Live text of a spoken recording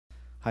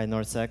Hi,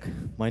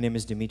 NorthSec. My name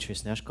is Dimitry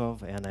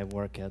Snezhkov, and I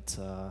work at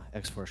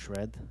X4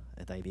 Shred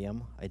at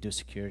IBM. I do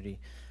security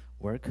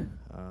work.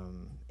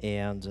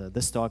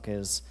 This talk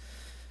is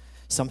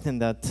something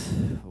that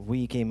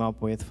we came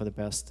up with for the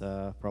past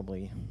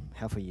probably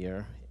half a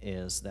year,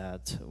 is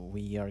that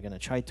we are going to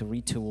try to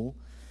retool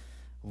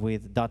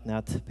with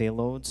 .NET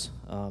payloads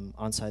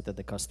on-site at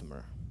the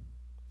customer.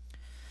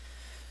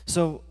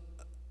 So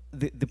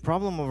the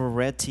problem of a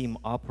red team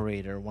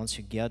operator once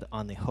you get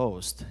on the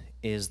host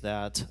is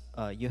that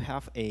you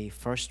have a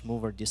first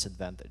mover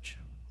disadvantage,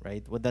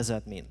 right? What does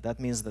that mean?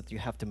 That means that you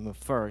have to move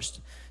first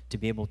to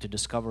be able to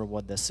discover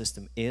what the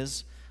system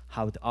is,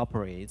 how it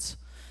operates.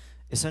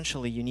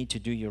 Essentially, you need to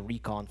do your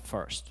recon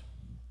first.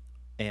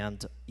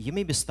 And you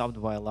may be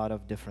stopped by a lot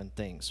of different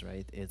things,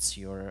 right? It's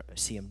your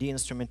CMD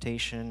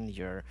instrumentation,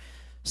 your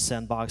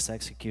sandbox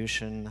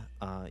execution.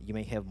 You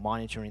may have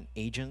monitoring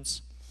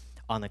agents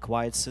on a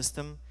quiet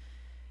system.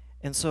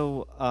 And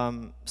so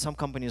some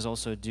companies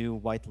also do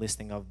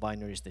whitelisting of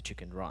binaries that you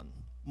can run.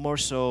 More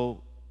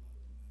so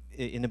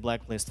in a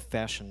blacklist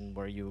fashion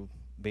where you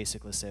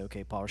basically say,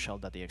 okay,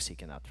 PowerShell.exe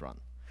cannot run.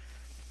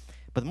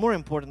 But more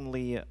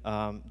importantly,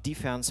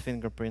 defense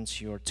fingerprints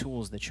your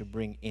tools that you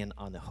bring in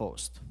on the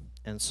host.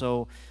 And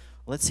so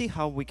let's see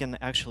how we can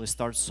actually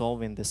start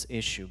solving this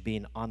issue,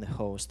 being on the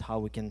host, how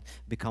we can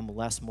become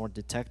less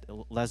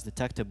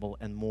detectable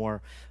and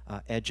more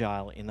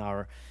agile in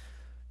our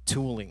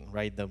tooling,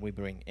 right, that we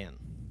bring in.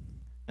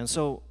 And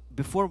so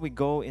before we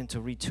go into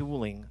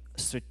retooling,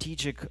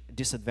 strategic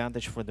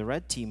disadvantage for the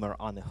red teamer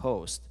on the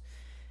host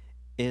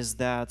is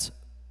that,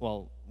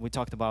 well, we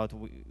talked about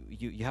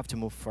you have to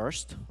move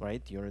first,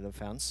 right? You're the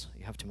fence.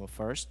 You have to move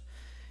first.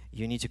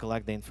 You need to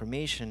collect the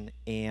information,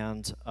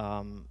 and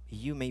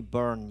you may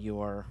burn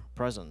your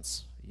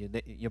presence.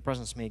 Your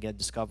presence may get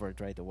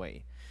discovered right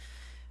away.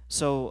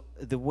 So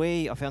the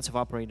way offensive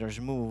operators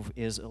move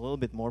is a little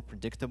bit more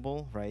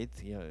predictable, right?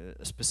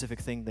 A specific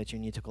thing that you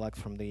need to collect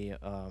from the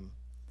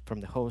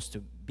host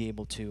to be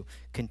able to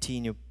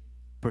continue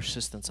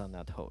persistence on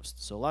that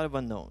host. So a lot of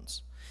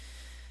unknowns.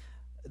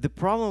 The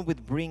problem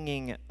with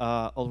bringing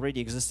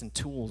already existing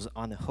tools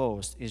on the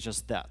host is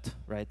just that,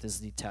 right? Is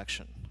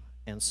detection.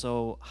 And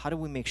so how do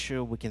we make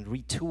sure we can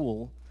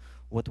retool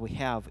what we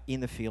have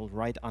in the field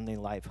right on the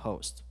live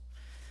host?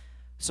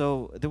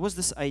 So there was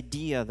this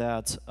idea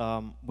that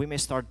we may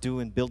start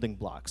doing building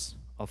blocks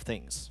of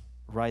things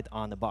right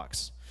on the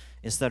box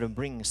instead of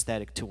bringing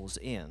static tools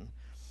in.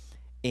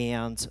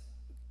 And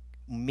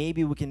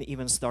maybe we can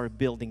even start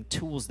building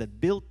tools that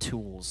build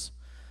tools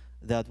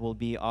that will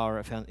be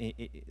part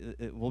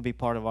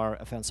of our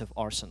offensive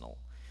arsenal.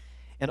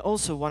 And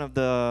also one of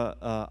the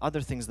other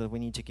things that we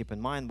need to keep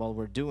in mind while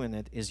we're doing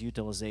it is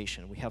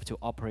utilization. We have to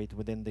operate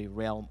within the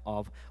realm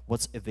of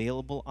what's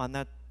available on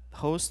that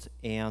host,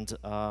 and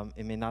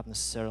it may not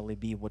necessarily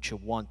be what you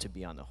want to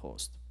be on the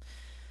host.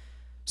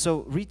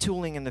 So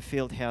retooling in the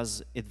field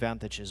has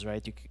advantages,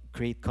 right? You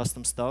create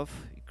custom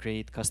stuff, you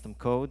create custom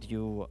code,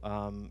 you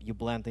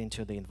blend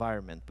into the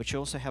environment, but you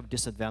also have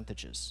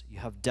disadvantages. You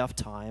have dev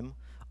time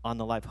on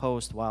the live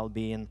host while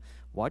being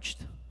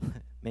watched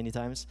many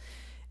times,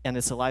 and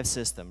it's a live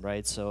system,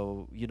 right?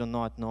 So you do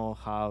not know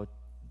how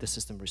the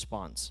system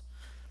responds.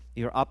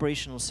 Your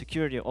operational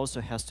security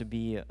also has to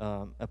be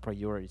a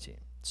priority.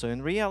 So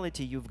in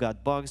reality, you've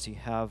got bugs, you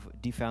have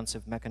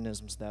defensive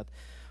mechanisms that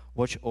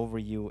watch over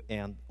you,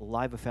 and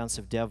live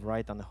offensive dev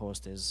right on the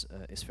host is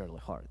fairly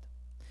hard.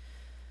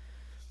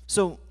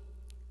 So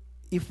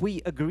if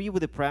we agree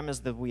with the premise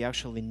that we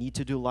actually need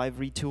to do live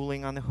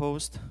retooling on the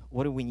host,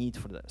 what do we need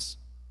for this?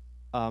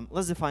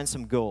 Let's define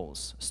some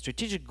goals.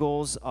 Strategic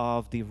goals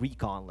of the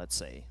recon, let's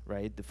say,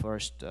 right? The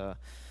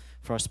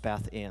first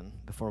path in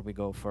before we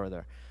go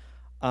further.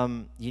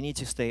 You need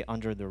to stay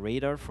under the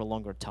radar for a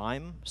longer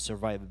time,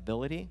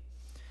 survivability.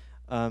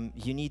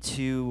 You need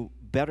to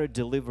better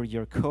deliver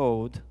your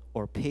code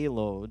or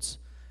payloads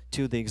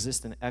to the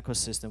existing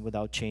ecosystem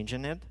without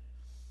changing it.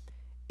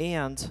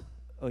 And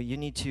you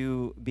need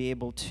to be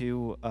able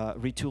to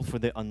retool for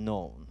the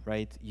unknown,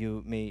 right?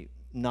 You may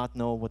not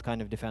know what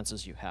kind of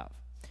defenses you have.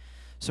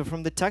 So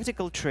from the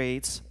tactical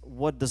traits,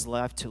 what does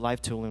live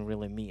tooling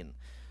really mean?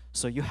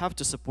 So you have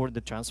to support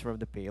the transfer of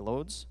the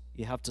payloads.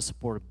 You have to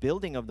support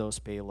building of those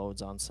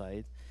payloads on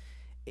site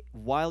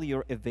while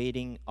you're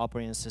evading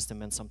operating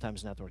system and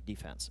sometimes network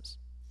defenses.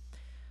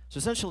 So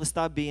essentially,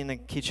 stop being the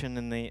kitchen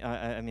in the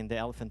the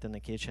elephant in the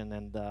kitchen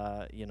and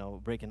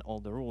breaking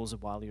all the rules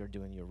while you're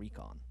doing your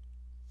recon.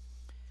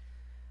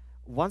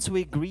 Once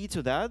we agree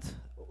to that,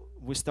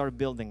 we start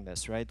building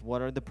this, right?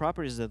 What are the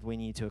properties that we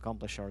need to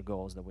accomplish our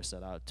goals that we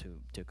set out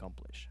to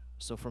accomplish?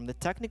 So from the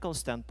technical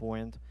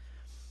standpoint,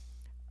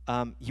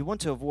 you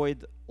want to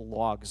avoid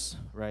logs,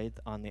 right,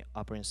 on the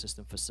operating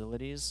system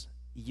facilities.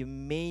 You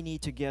may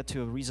need to get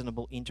to a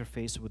reasonable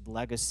interface with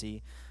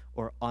legacy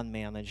or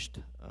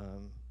unmanaged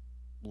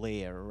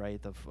layer,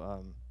 right,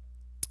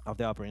 of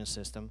the operating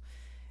system.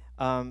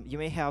 You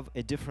may have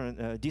a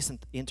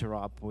decent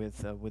interop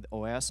with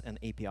OS and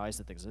APIs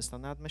that exist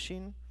on that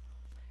machine.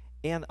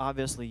 And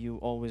obviously, you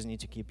always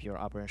need to keep your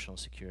operational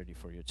security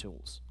for your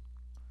tools.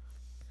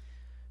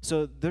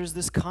 So there's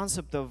this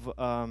concept of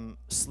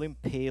slim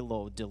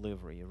payload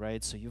delivery,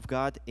 right? So you've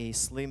got a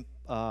slim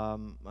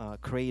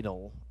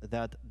cradle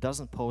that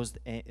doesn't pose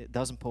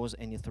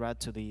any threat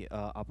to the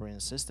operating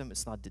system.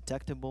 It's not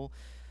detectable.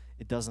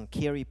 It doesn't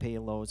carry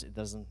payloads. It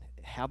doesn't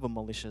have a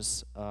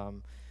malicious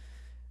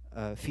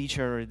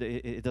feature.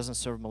 It doesn't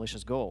serve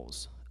malicious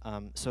goals.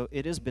 So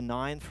it is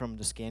benign from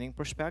the scanning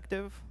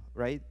perspective,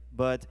 right?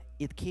 But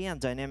it can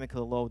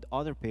dynamically load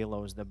other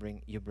payloads that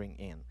you bring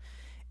in.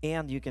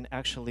 And you can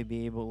actually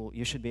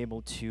you should be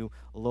able to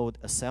load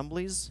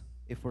assemblies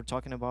if we're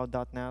talking about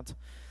 .NET.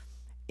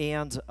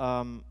 And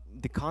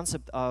the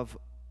concept of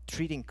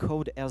treating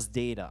code as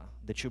data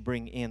that you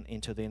bring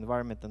into the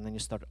environment and then you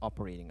start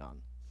operating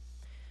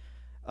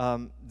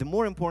on. The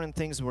more important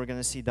things we're going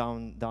to see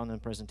down in the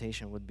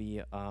presentation would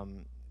be,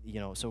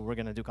 so we're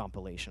going to do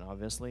compilation,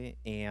 obviously,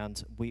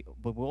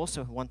 but we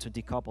also want to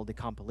decouple the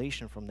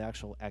compilation from the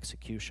actual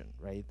execution,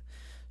 right?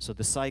 So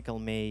the cycle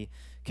may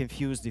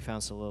confuse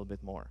defense a little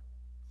bit more.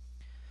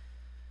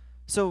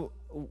 So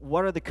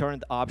what are the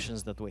current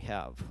options that we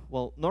have?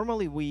 Well,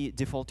 normally we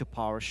default to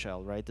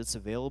PowerShell, right? It's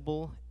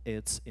available,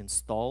 it's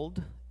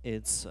installed,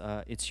 it's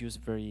used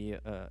very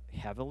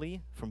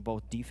heavily from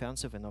both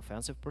defensive and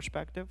offensive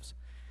perspectives.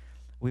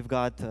 We've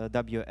got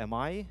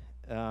WMI,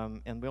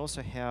 and we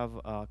also have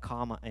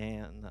comma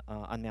and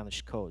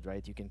unmanaged code,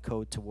 right? You can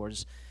code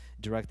towards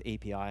direct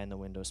API in the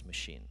Windows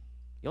machine.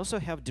 You also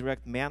have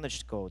direct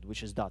managed code,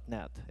 which is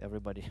 .NET.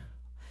 Everybody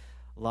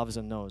loves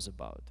and knows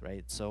about,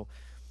 right? So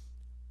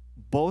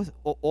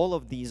all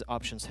of these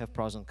options have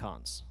pros and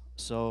cons.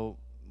 So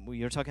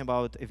you're talking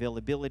about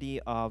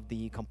availability of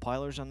the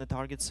compilers on the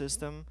target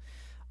system,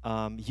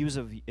 ease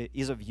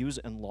of use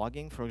and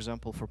logging, for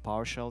example, for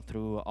PowerShell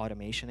through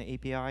automation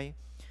API.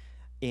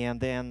 And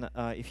then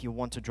if you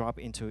want to drop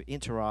into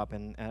interop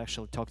and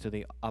actually talk to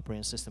the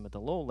operating system at the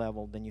low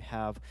level, then you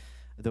have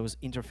those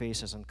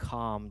interfaces and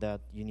COM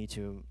that you need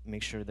to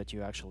make sure that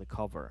you actually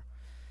cover.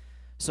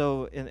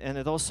 So, and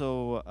it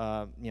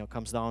also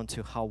comes down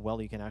to how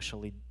well you can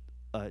actually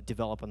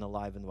develop in a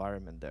live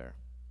environment there.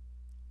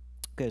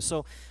 Okay,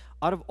 so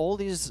out of all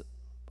these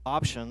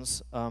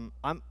options,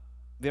 I'm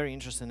very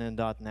interested in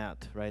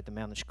 .NET, right, the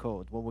managed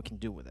code, what we can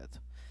do with it.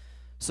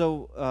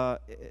 So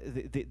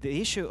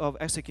the issue of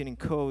executing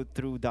code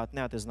through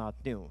 .NET is not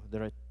new.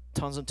 There are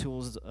tons of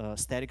tools,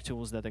 static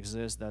tools that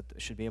exist that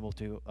should be able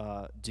to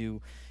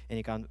do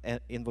any kind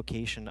of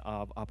invocation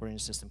of operating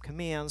system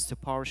commands to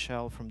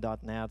PowerShell from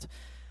 .NET.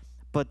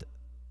 But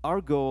our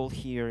goal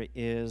here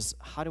is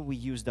how do we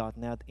use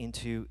 .NET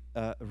into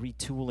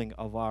retooling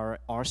of our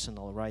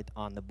arsenal right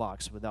on the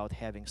box without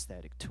having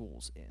static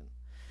tools in.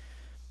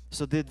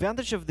 So the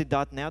advantage of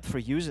the .NET for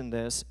using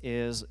this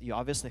is you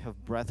obviously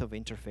have breadth of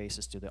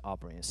interfaces to the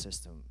operating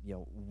system.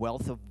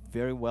 Wealth of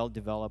very well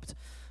developed,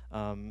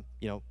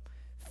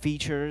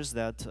 features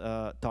that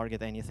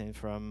target anything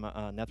from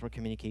network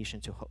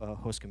communication to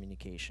host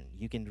communication.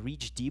 You can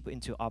reach deep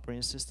into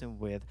operating system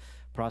with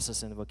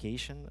process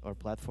invocation or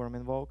platform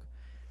invoke.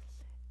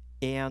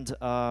 And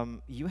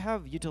you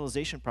have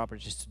utilization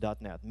properties to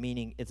 .NET,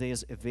 meaning it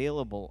is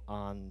available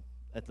on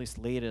at least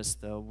latest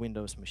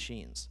Windows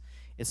machines.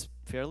 It's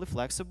fairly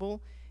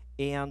flexible,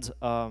 and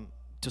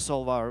to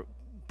solve our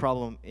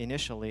problem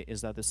initially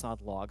is that it's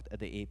not logged at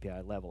the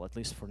API level, at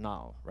least for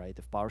now, right?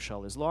 If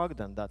PowerShell is logged,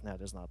 then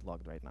 .NET is not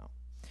logged right now.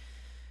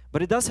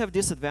 But it does have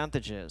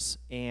disadvantages,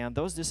 and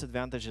those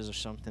disadvantages are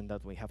something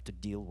that we have to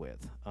deal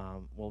with.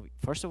 Well,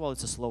 first of all,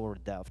 it's a slower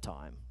dev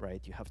time,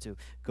 right? You have to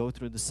go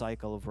through the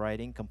cycle of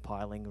writing,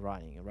 compiling,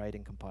 running,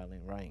 writing,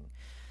 compiling, running.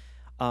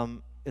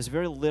 There's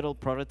very little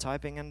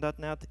prototyping in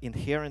 .NET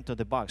inherent to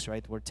the box,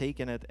 right? We're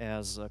taking it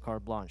as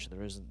carte blanche.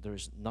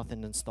 There's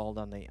nothing installed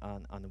on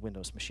the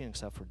Windows machine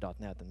except for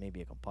 .NET and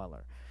maybe a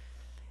compiler.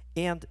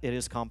 And it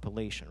is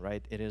compilation,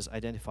 right? It is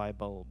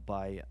identifiable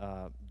by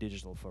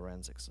digital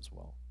forensics as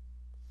well.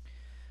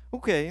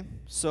 Okay,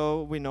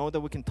 so we know that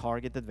we can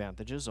target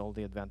advantages. All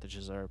the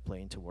advantages are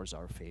playing towards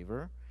our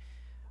favor.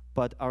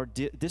 But our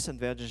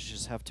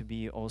disadvantages have to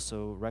be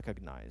also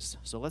recognized.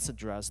 So let's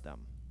address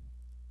them.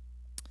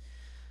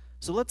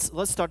 So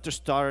let's start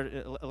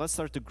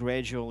to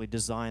gradually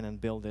design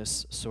and build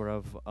this sort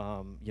of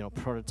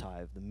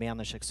prototype, the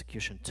managed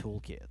execution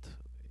toolkit.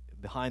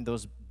 Behind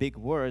those big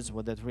words,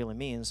 what that really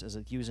means is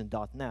that using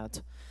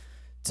 .NET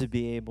to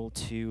be able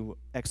to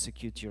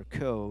execute your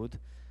code,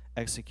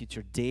 execute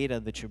your data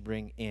that you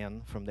bring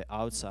in from the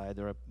outside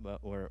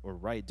or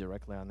write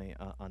directly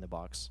on the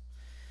box.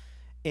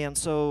 And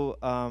so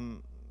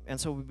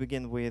we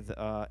begin with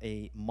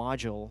a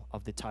module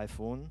of the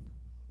Typhoon,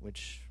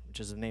 which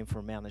is the name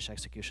for Managed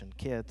Execution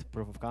Kit.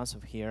 Proof of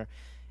concept here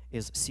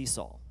is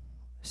Seesaw.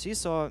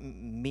 Seesaw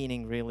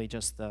meaning really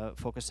just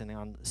focusing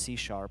on C#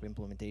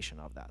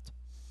 implementation of that.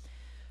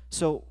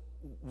 So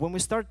when we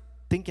start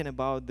thinking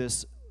about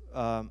this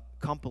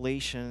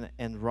compilation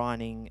and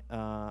running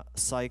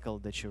cycle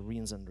that you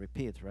rinse and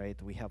repeat, right?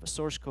 We have a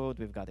source code,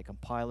 we've got a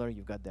compiler,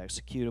 you've got the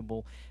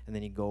executable, and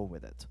then you go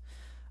with it.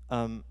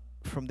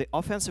 From the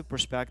offensive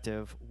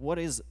perspective, what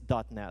is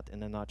 .NET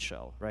in a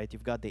nutshell, right?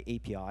 You've got the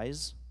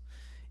APIs,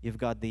 You've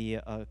got the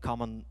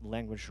common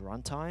language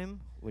runtime,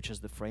 which is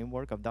the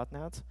framework of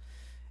 .NET,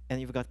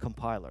 and you've got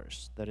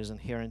compilers that is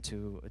inherent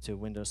to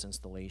Windows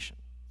installation.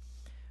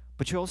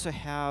 But you also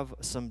have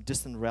some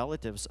distant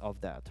relatives of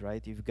that,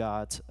 right? You've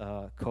got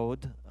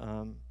code,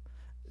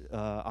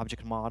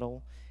 object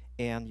model,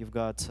 and you've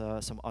got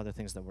some other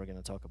things that we're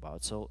going to talk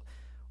about. So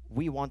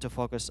we want to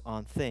focus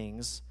on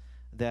things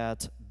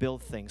that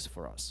build things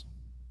for us.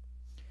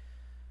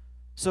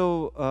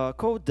 So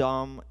code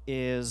DOM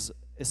is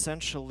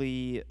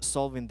essentially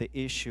solving the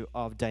issue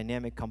of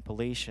dynamic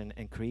compilation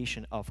and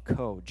creation of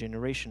code,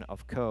 generation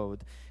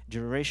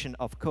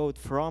of code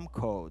from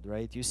code,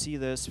 right? You see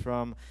this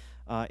from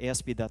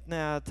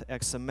ASP.NET,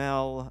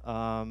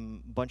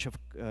 XML, bunch of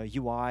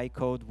UI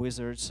code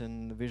wizards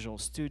in Visual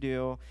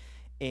Studio,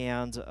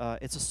 and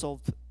it's a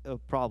solved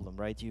problem,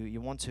 right?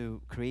 You want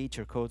to create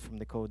your code from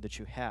the code that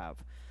you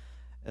have,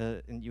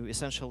 and you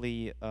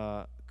essentially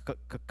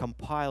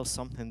compile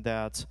something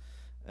that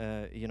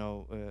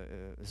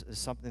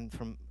something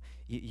from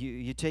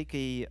you take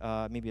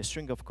a maybe a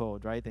string of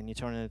code, right, and you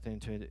turn it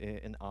into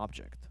an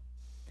object.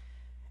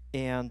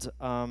 And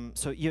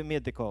so you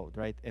emit the code,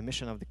 right?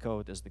 Emission of the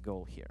code is the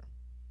goal here.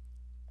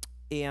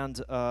 And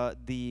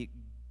the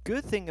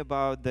good thing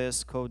about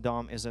this code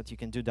DOM is that you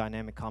can do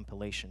dynamic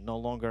compilation. No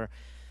longer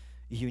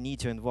you need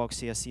to invoke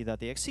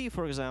csc.exe,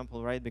 for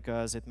example, right?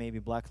 Because it may be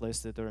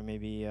blacklisted or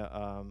maybe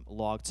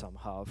logged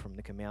somehow from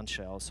the command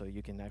shell. So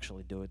you can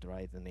actually do it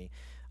right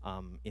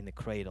in the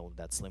cradle,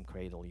 that slim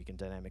cradle. You can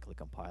dynamically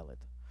compile it.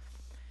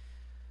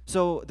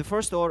 So the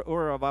first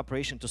order of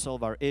operation to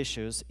solve our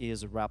issues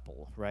is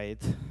REPL,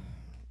 right?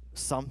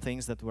 Some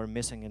things that we're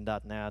missing in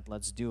 .NET,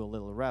 let's do a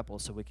little REPL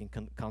so we can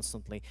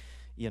constantly,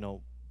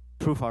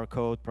 proof our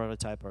code,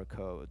 prototype our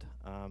code.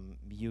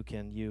 You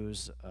can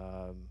use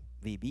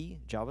VB,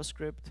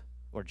 JavaScript,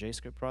 or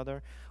JScript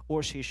rather,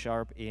 or C#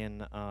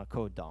 in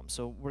code DOM.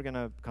 So we're going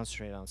to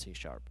concentrate on C#.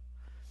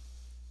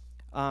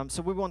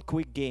 So we want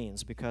quick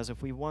gains, because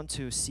if we want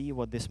to see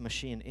what this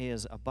machine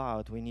is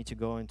about, we need to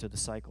go into the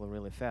cycle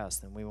really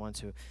fast, and we want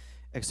to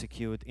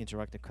execute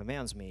interactive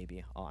commands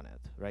maybe on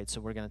it, right? So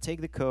we're going to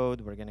take the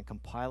code, we're going to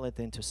compile it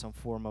into some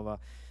form of a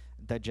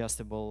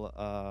digestible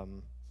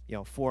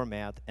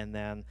format, and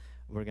then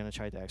we're going to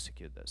try to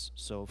execute this.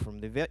 So from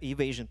the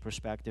evasion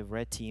perspective,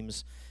 red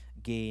teams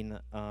gain,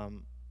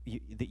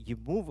 you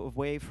move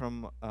away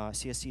from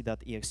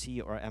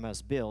csc.exe or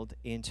MS build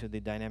into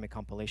the dynamic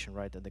compilation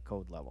right at the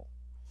code level.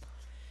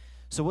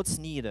 So what's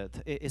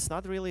needed? It's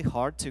not really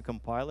hard to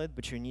compile it,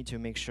 but you need to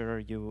make sure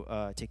you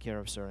take care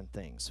of certain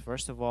things.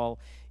 First of all,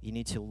 you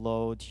need to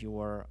load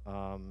your,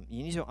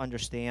 you need to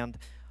understand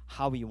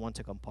how you want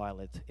to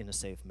compile it in a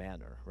safe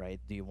manner, right?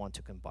 Do you want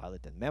to compile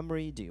it in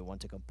memory? Do you want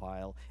to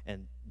compile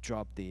and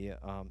drop the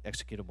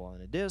executable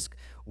on a disk?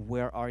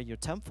 Where are your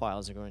temp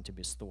files are going to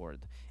be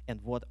stored?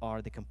 And what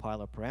are the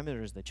compiler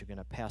parameters that you're going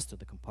to pass to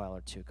the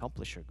compiler to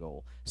accomplish your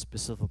goal,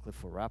 specifically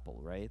for REPL,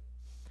 right?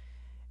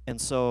 And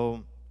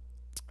so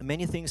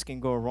many things can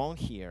go wrong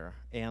here,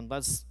 and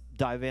let's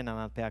dive in and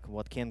unpack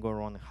what can go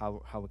wrong and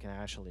how we can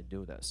actually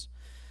do this.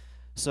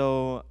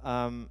 So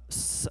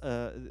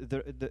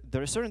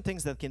there are certain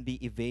things that can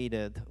be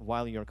evaded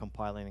while you're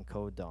compiling in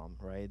code DOM,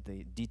 right?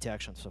 The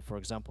detection. So for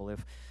example,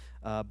 if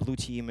blue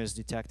team is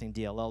detecting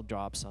DLL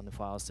drops on the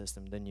file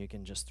system, then you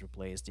can just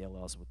replace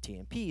DLLs with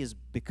TMPs,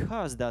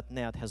 because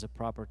 .NET has a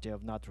property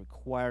of not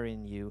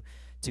requiring you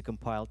to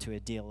compile to a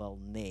DLL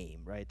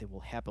name, right? It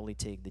will happily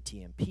take the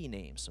TMP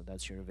name, so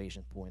that's your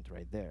evasion point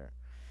right there.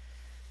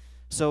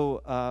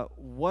 So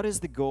what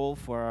is the goal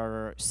for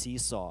our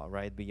seesaw,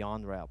 right,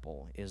 beyond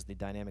REPL? Is the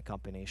dynamic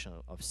combination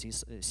of C#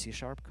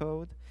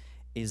 code,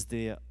 is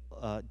the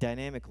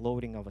dynamic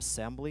loading of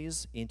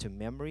assemblies into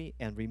memory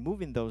and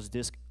removing those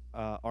disk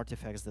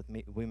artifacts that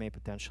we may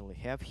potentially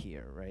have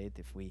here, right,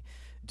 if we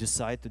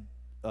decide to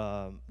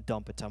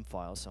dump a temp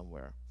file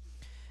somewhere.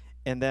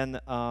 And then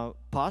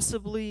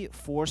possibly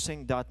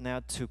forcing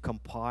 .NET to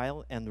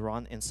compile and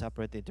run in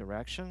separate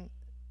direction,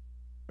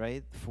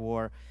 right,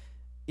 for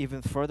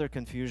even further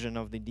confusion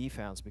of the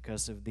defense,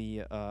 because if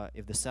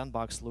the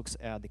sandbox looks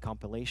at the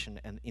compilation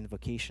and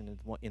invocation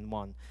in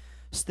one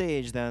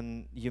stage,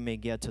 then you may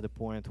get to the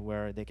point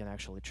where they can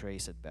actually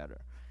trace it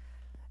better.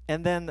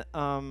 And then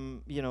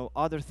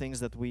other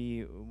things that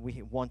we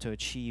want to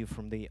achieve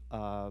from the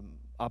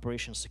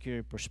operational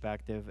security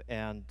perspective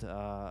and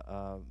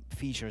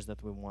features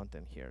that we want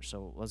in here.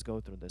 So let's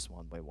go through this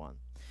one by one.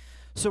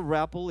 So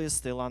REPL is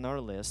still on our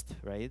list,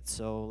 right?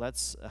 So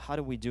how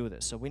do we do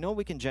this? So we know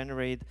we can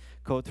generate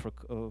code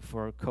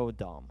for code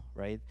DOM,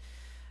 right?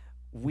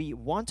 We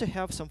want to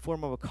have some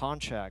form of a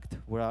contract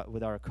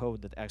with our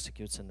code that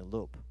executes in the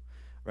loop,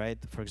 right?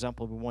 For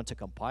example, we want to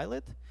compile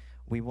it,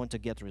 we want to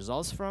get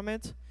results from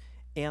it,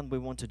 and we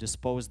want to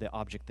dispose the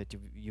object that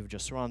you've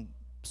just run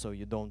so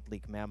you don't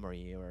leak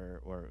memory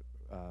or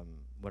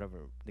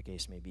whatever the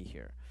case may be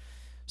here.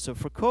 So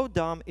for code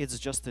DOM, it's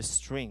just a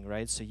string,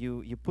 right? So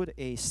you put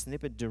a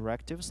snippet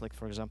directives, like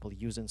for example,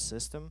 using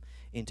system,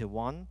 into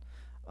one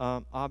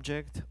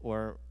object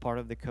or part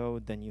of the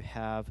code, then you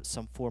have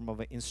some form of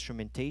an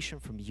instrumentation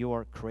from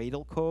your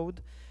Cradle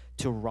code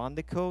to run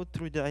the code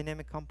through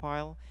dynamic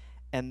compile,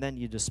 and then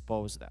you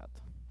dispose that,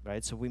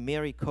 right? So we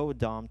marry code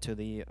DOM to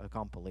the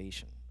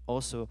compilation.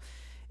 Also,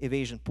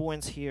 evasion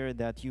points here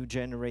that you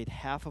generate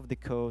half of the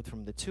code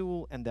from the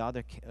tool, and the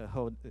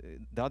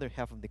other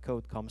half of the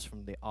code comes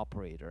from the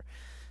operator,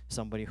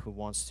 somebody who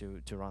wants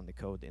to run the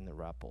code in the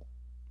REPL.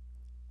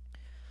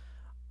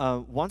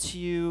 Once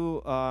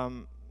you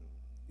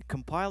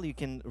compile, you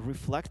can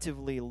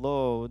reflectively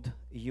load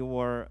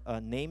your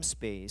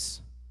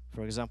namespace.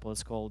 For example,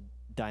 it's called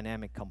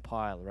dynamic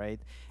compile, right?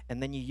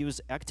 And then you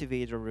use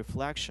activator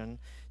reflection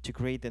to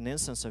create an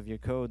instance of your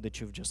code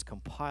that you've just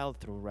compiled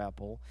through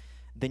REPL.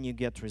 Then you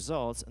get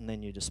results, and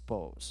then you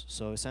dispose.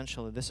 So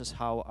essentially, this is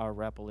how our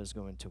REPL is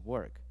going to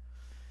work.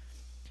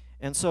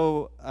 And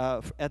so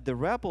at the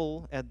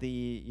REPL, at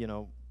the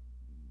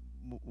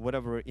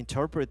whatever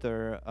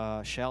interpreter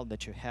shell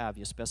that you have,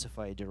 you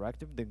specify a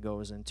directive that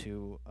goes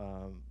into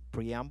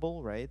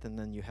preamble, right? And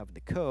then you have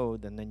the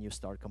code, and then you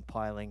start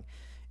compiling,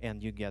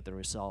 and you get the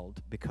result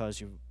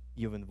because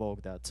you've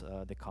invoked that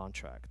the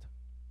contract.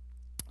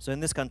 So in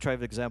this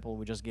contrived example,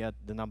 we just get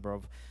the number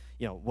of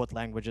what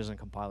languages and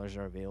compilers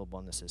are available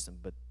on the system,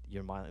 but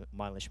your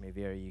mileage may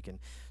vary. You can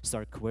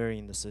start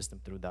querying the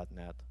system through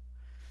 .NET.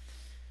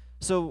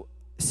 So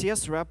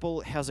CS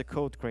REPL has a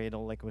code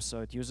cradle, like we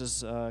saw. It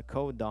uses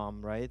code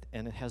DOM, right?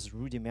 And it has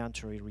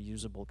rudimentary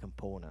reusable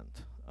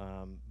component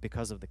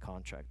because of the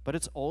contract. But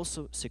it's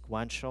also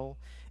sequential.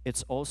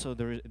 It's also,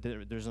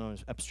 there's no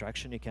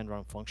abstraction. You can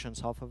run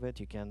functions off of it.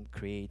 You can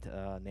create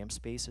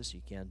namespaces.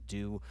 You can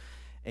do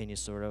any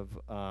sort of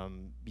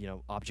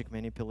object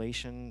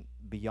manipulation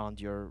beyond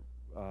your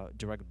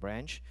direct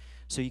branch.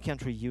 So you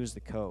can't reuse the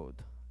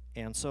code.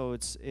 And so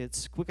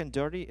it's quick and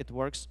dirty. It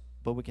works,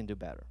 but we can do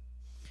better.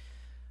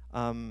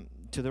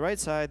 To the right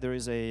side, there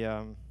is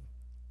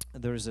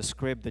a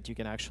script that you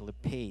can actually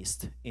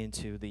paste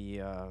into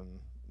the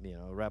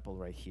REPL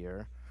right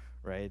here,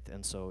 right?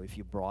 And so if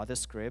you brought a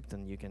script,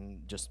 and you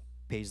can just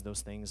paste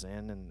those things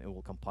in, and it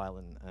will compile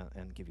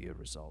and give you a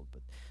result.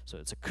 But so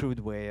it's a crude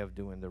way of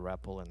doing the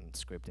REPL and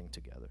scripting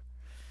together.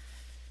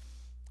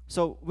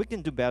 So we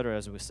can do better,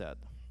 as we said.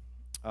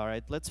 All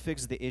right, let's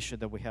fix the issue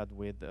that we had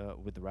with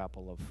the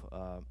REPL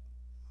of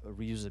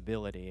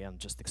reusability and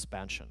just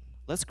expansion.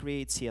 Let's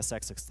create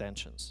CSX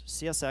extensions.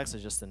 CSX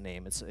is just a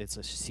name. It's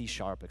a C#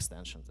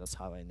 extension. That's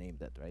how I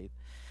named it, right?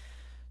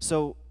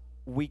 So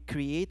we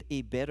create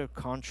a better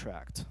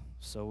contract.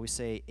 So we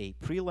say a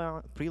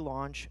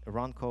pre-launch,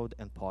 run code,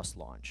 and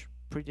post-launch.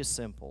 Pretty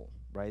simple,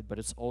 right? But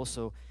it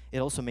also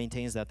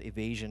maintains that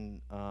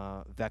evasion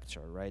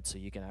vector, right? So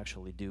you can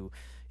actually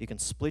you can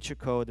split your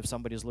code. If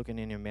somebody's looking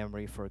in your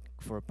memory for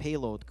a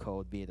payload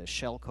code, be it a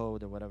shell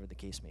code or whatever the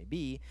case may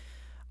be,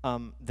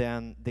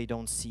 then they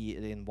don't see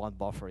it in one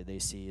buffer. They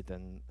see it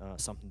in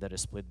something that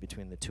is split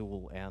between the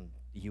tool and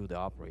you, the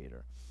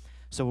operator.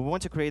 So we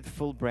want to create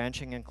full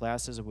branching in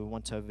classes. We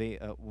want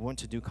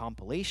to do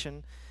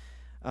compilation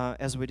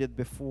as we did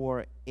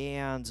before,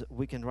 and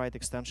we can write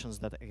extensions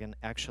that can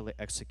actually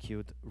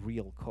execute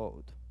real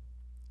code.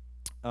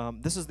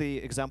 This is the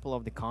example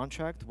of the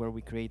contract where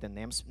we create a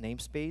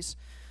namespace.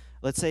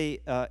 Let's say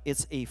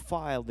it's a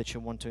file that you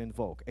want to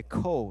invoke, a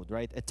code,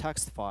 right? A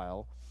text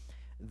file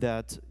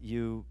that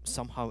you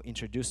somehow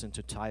introduce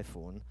into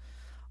Typhoon,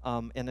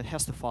 and it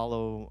has to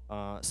follow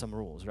some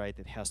rules, right?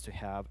 It has to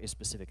have a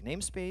specific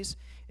namespace,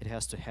 it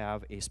has to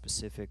have a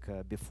specific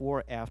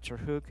before-after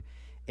hook,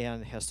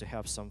 and it has to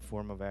have some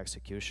form of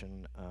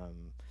execution,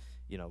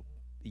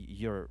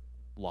 your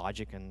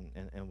logic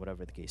and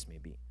whatever the case may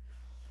be.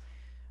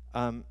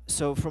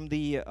 So from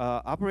the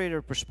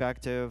operator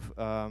perspective,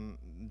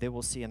 they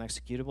will see an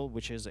executable,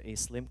 which is a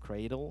slim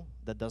cradle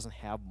that doesn't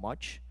have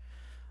much.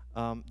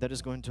 That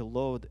is going to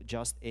load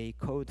just a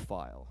code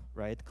file,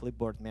 right?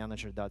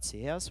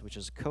 Clipboardmanager.cs, which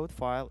is a code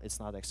file. It's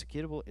not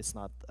executable. It's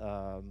not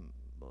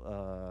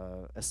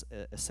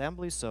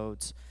assembly, so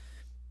it's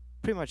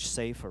pretty much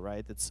safer,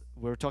 right?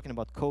 We're talking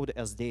about code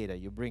as data.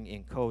 You bring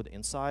in code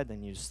inside,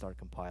 and you start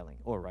compiling,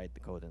 or write the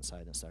code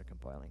inside and start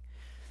compiling.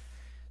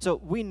 So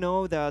we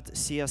know that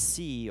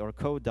CSC, or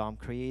code DOM,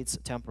 creates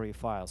temporary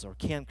files, or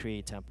can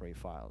create temporary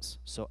files.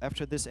 So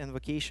after this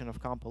invocation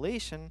of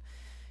compilation,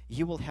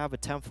 you will have a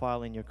temp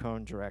file in your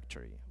current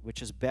directory,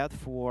 which is bad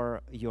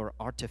for your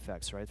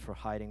artifacts, right, for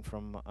hiding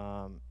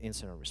from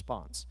incident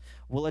response.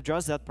 We'll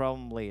address that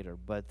problem later,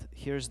 but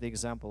here's the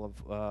example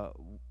of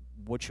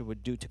what you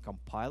would do to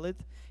compile it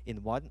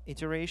in one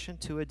iteration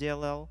to a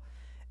DLL,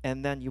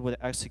 and then you would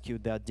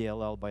execute that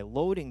DLL by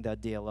loading that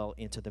DLL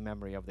into the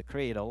memory of the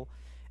cradle,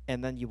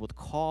 and then you would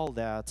call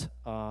that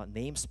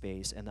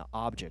namespace and the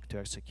object to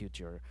execute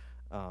your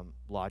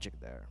logic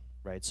there,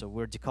 right? So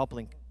we're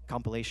decoupling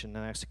compilation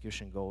and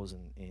execution goals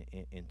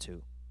in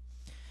two.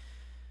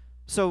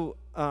 So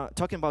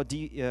talking about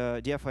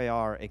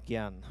DFIR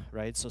again,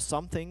 right? So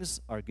some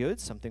things are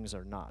good, some things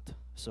are not.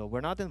 So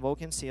we're not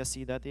invoking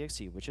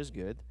csc.exe, which is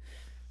good.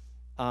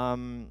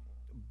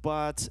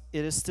 but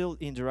it is still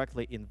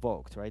indirectly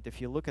invoked, right?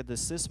 If you look at the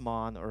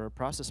sysmon or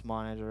process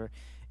monitor,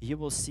 you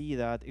will see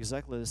that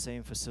exactly the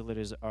same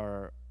facilities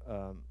are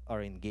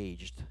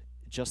engaged,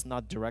 just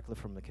not directly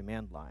from the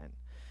command line.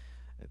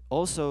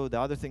 Also, the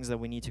other things that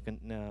we need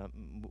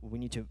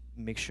to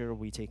make sure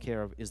we take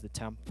care of is the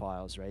temp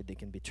files, right? They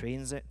can be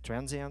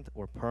transient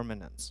or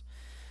permanent,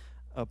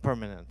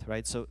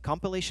 right? So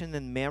compilation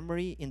in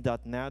memory in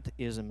 .NET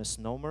is a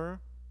misnomer.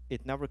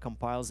 It never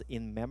compiles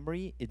in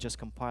memory. It just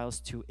compiles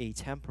to a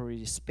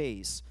temporary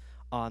space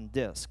on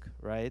disk,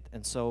 right?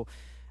 And so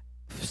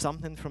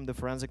something from the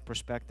forensic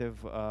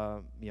perspective,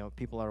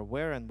 people are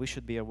aware, and we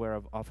should be aware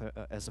of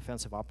as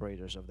offensive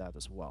operators of that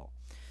as well.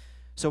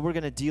 So we're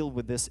going to deal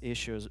with this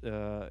issues,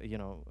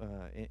 in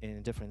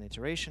a different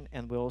iteration,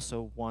 and we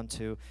also want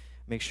to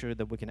make sure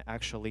that we can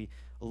actually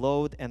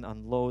load and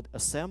unload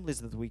assemblies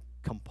that we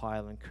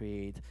compile and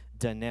create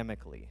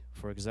dynamically.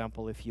 For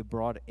example, if you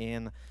brought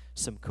in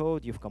some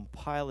code, you've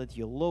compiled it,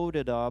 you load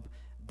it up,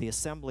 the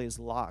assembly is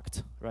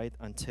locked, right,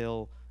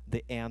 until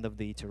the end of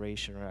the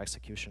iteration or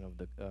execution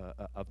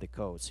of the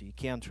code. So you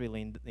can't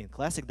really, in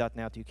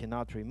classic.NET, you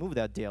cannot remove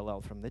that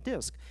DLL from the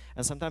disk.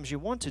 And sometimes you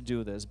want to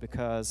do this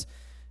because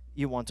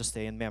you want to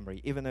stay in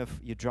memory. Even if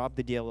you drop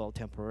the DLL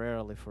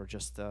temporarily for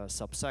just a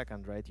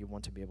sub-second, right, you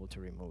want to be able to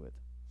remove it.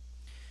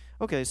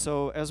 Okay,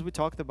 so as we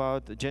talked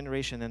about, the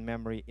generation in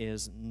memory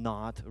is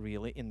not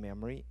really in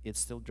memory. It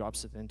still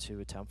drops it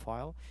into a temp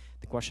file.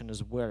 The question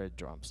is where it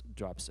drops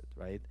it,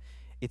 right?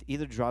 It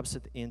either drops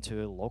it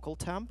into a local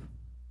temp,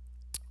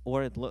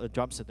 or it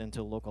drops it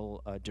into a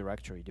local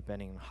directory,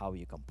 depending on how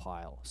you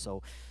compile.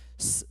 So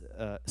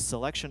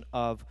selection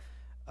of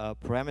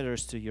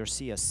parameters to your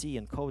CSC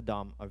and code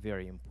DOM are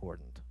very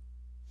important.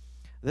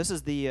 This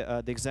is the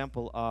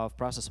example of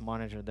process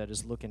monitor that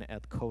is looking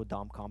at code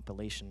DOM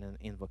compilation and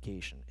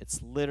invocation.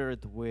 It's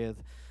littered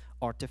with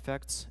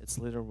artifacts, it's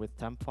littered with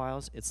temp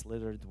files, it's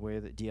littered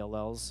with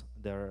DLLs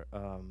that are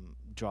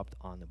dropped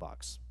on the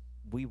box.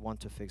 We want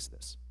to fix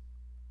this.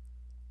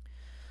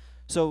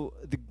 So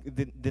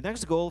the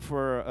next goal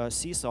for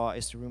Seesaw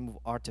is to remove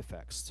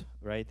artifacts,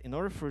 right? In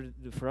order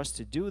for us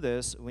to do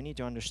this, we need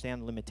to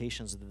understand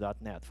limitations of the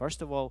 .NET.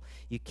 First of all,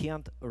 you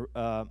can't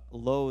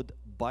load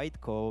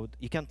bytecode.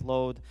 You can't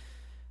load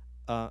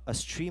a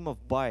stream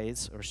of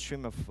bytes or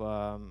stream of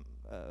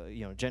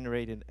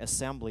generated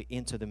assembly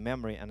into the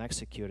memory and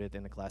execute it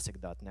in the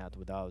classic.NET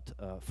without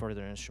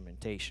further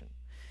instrumentation.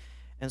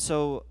 And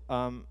so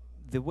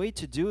the way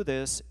to do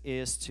this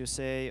is to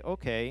say,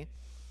 okay,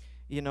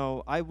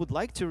 I would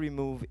like to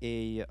remove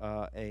a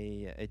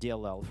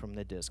DLL from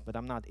the disk, but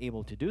I'm not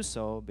able to do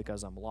so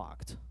because I'm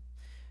locked,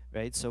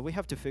 right? So we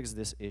have to fix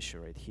this issue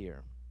right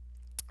here.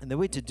 And the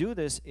way to do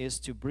this is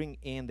to bring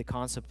in the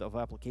concept of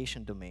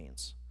application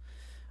domains,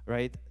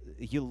 right?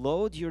 You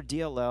load your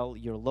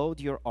DLL, you load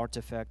your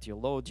artifact, you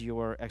load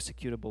your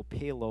executable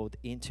payload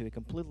into a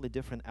completely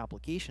different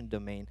application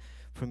domain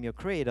from your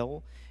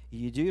cradle.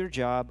 You do your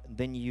job,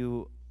 then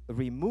you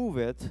remove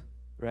it,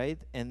 right?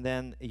 And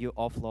then you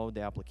offload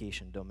the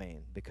application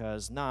domain,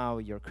 because now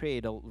your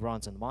cradle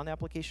runs in one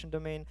application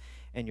domain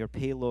and your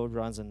payload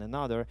runs in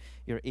another.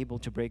 You're able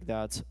to break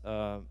that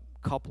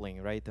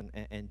coupling, right,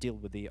 and deal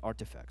with the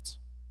artifacts.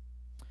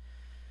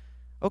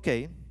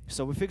 Okay,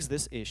 so we fixed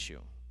this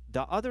issue.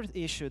 The other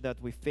issue that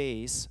we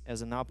face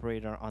as an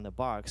operator on the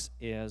box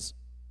is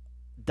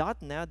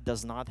 .NET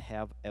does not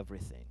have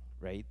everything,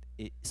 right?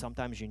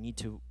 Sometimes you need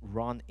to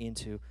run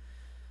into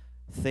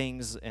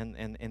things and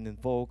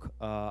invoke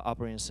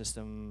operating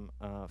system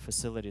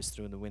facilities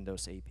through the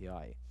Windows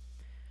API.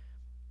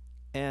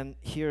 And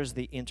here's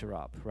the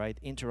interop, right?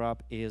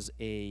 Interop is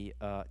a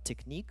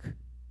technique,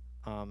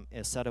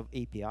 a set of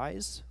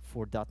APIs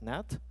for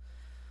 .NET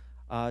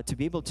to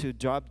be able to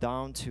drop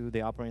down to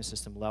the operating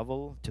system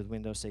level, to the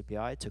Windows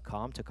API, to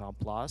COM, to COM+,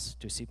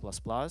 to C++,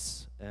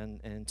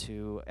 and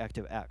to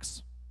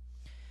ActiveX.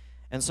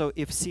 And so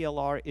if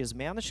CLR is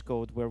managed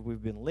code, where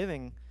we've been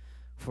living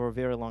for a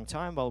very long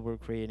time while we're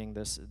creating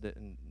this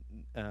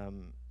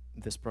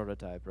this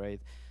prototype,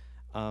 right?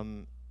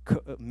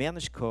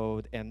 Managed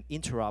code and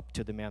interrupt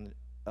to the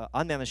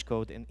unmanaged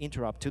code and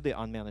interrupt to the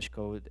unmanaged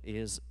code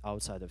is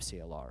outside of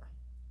CLR.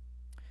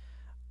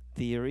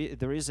 There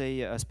is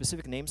a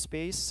specific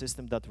namespace,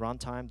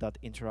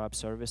 system.runtime.interrupt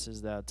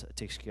services, that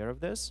takes care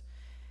of this.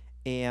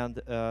 And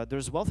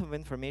there's a wealth of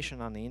information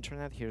on the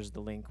internet. Here's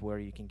the link where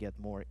you can get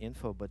more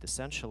info, but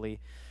essentially,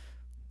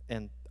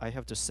 and I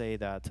have to say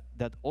that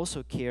that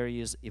also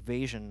carries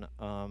evasion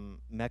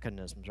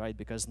mechanisms, right?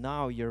 Because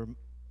now you're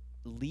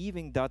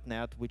leaving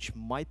 .NET, which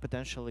might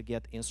potentially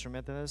get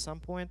instrumented at some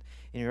point,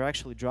 and you're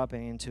actually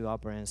dropping into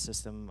operating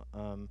system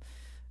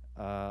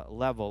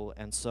level.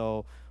 And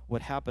so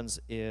what happens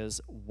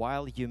is,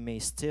 while you may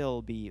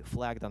still be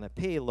flagged on a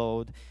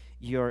payload,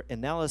 your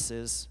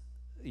analysis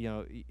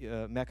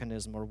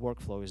mechanism or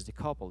workflow is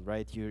decoupled,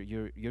 right?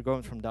 You're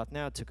going from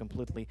 .NET to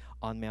completely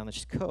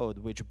unmanaged code,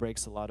 which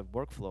breaks a lot of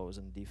workflows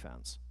in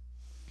defense.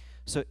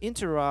 So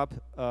interop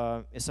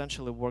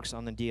essentially works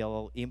on the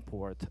DLL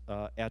import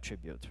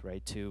attribute,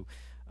 right? To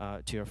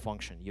to your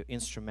function. You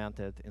instrument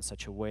it in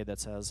such a way that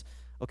says,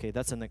 okay,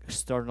 that's an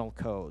external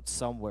code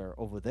somewhere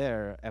over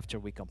there. After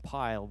we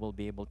compile, we'll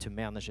be able to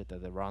manage it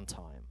at the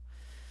runtime.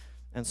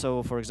 And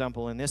so, for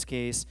example, in this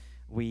case,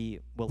 we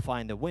will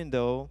find a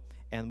window,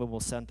 and we will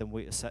set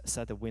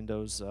the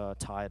Windows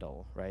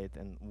title, right?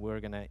 And we're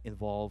going to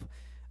involve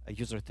a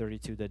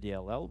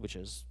user32.dll, which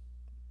is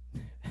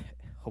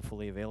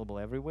hopefully available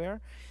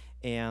everywhere,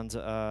 and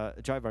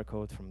drive our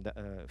code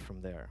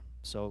from there.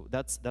 So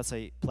that's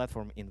a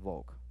platform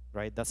invoke,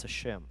 right? That's a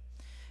shim.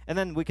 And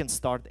then we can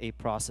start a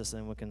process,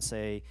 and we can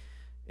say,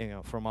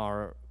 from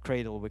our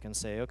Cradle, we can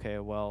say, okay,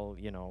 well,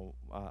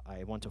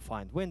 I want to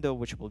find window,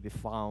 which will be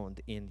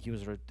found in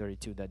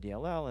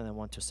user32.dll, and I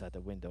want to set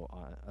a window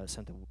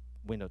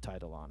window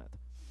title on it.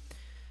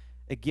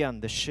 Again,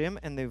 the shim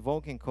and the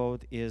evoking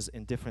code is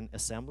in different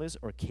assemblies,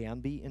 or can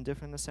be in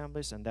different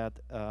assemblies, and that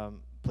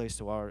plays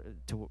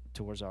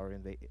towards our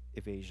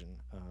evasion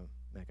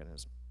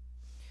mechanism.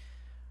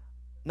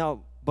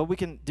 Now, but we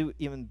can do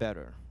even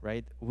better,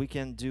 right? We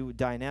can do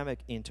dynamic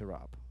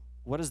interrupt.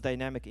 What does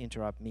dynamic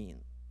interrupt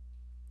mean?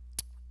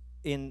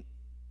 In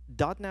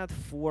 .NET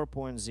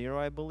 4.0,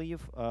 I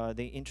believe,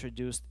 they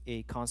introduced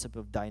a concept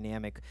of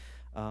dynamic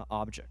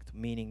object,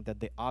 meaning that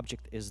the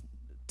object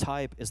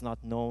type is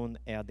not known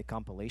at the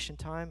compilation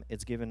time.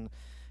 It's given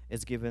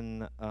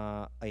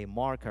a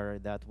marker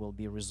that will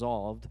be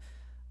resolved,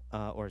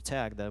 or a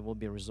tag that will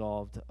be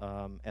resolved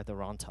at the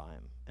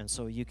runtime. And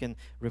so you can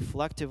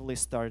reflectively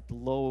start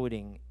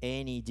loading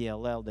any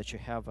DLL that you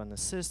have on the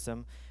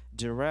system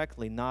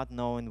directly, not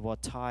knowing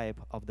what type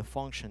of the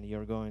function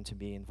you're going to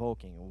be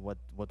invoking, or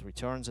what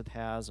returns it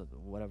has, or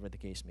whatever the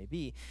case may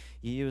be.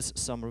 You use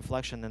some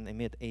reflection and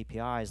emit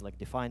APIs like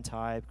define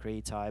type,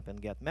 create type,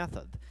 and get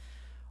method,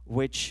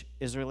 which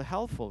is really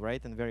helpful,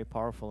 right, and very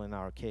powerful in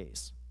our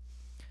case.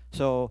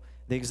 So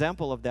the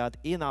example of that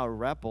in our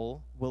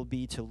REPL will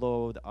be to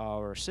load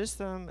our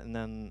system, and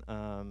then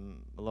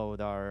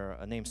load our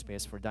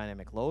namespace for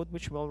dynamic load,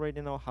 which we already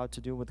know how to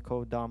do with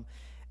code dump.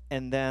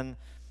 And then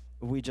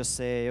we just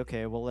say,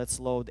 okay, well, let's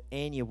load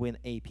any Win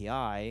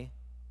API,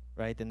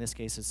 right? In this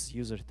case, it's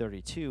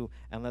user32,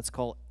 and let's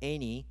call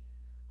any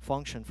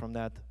function from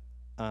that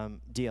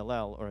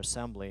DLL or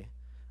assembly.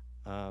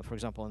 For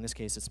example, in this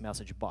case, it's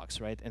message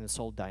box, right? And it's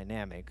all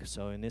dynamic.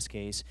 So in this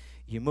case,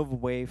 you move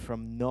away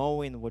from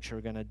knowing what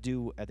you're going to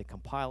do at the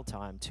compile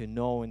time to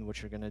knowing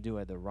what you're going to do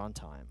at the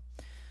runtime.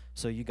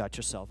 So you got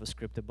yourself a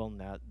scriptable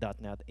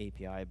 .NET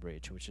API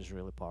bridge, which is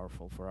really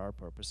powerful for our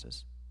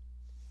purposes.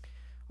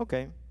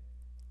 Okay.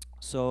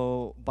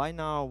 So by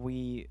now,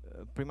 we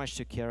pretty much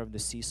took care of the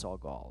seesaw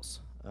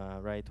goals,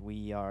 right?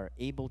 We are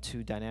able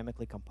to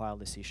dynamically compile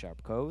the C#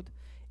 code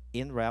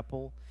in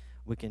REPL.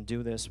 We can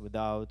do this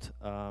without,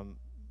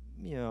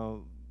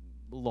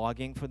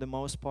 logging for the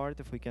most part,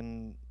 if we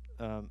can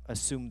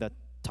assume that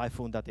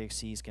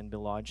typhoon.exes can be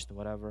lodged,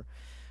 whatever.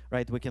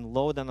 Right? We can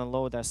load and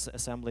unload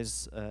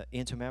assemblies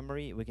into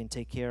memory. We can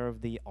take care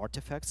of the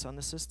artifacts on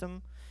the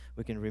system.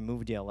 We can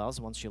remove DLLs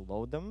once you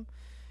load them.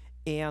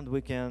 And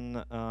we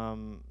can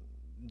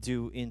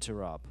do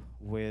interrupt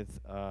with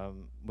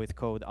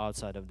code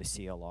outside of the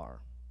CLR.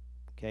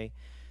 Okay?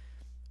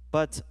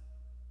 But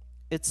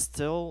it's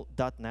still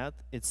 .NET,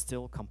 it's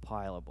still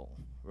compilable,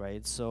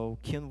 right? So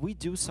can we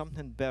do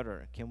something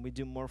better? Can we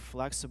do more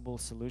flexible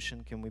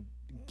solution? Can we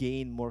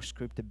gain more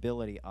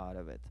scriptability out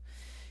of it?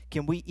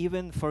 Can we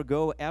even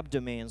forgo app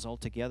domains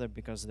altogether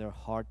because they're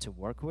hard to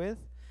work with?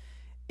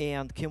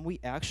 And can we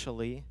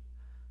actually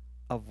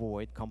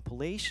avoid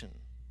compilation,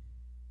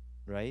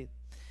 right?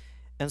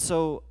 And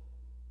so,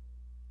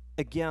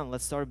 again,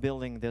 let's start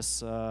building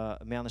this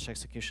managed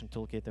execution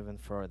toolkit even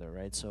further,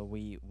 right? So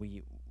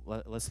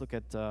let's look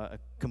at a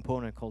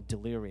component called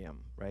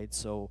Delirium, right?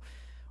 So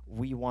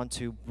we want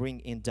to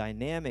bring in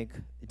dynamic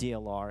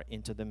DLR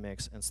into the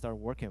mix and start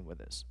working with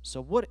this.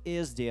 So what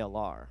is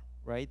DLR,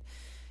 right?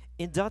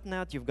 In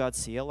 .NET, you've got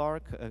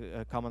CLR,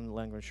 a common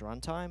language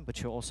runtime,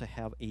 but you also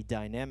have a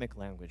dynamic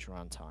language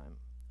runtime.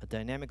 A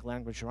dynamic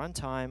language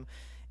runtime,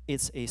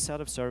 it's a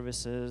set of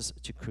services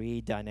to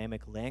create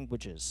dynamic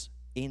languages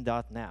in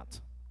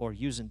 .NET or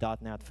using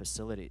 .NET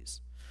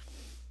facilities.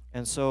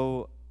 And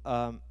so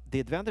the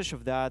advantage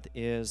of that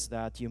is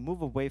that you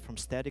move away from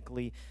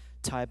statically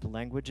typed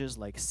languages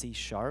like C#,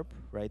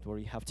 right, where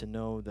you have to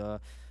know the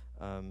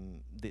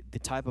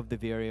type of the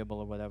variable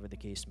or whatever the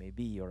case may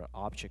be, or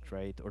object,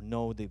 right, or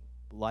know the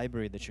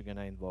library that you're going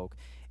to invoke,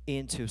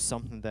 into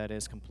something that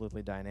is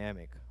completely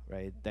dynamic,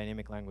 right?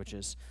 Dynamic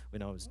languages, we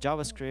know it's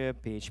JavaScript,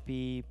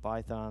 PHP,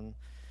 Python,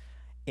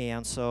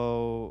 and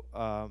so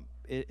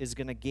it is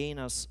going to gain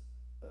us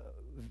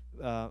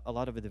a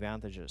lot of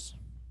advantages.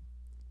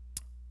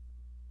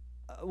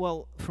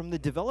 Well, from the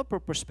developer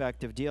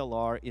perspective,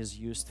 DLR is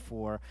used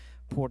for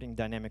porting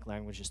dynamic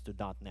languages to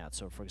 .NET.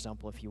 So, for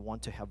example, if you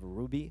want to have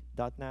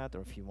Ruby.NET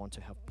or if you want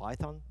to have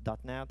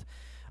Python.NET,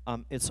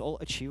 it's all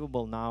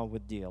achievable now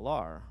with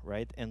DLR,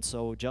 right? And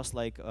so just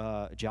like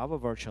Java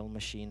virtual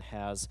machine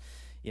has,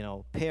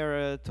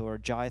 Parrot or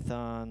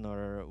Jython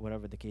or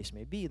whatever the case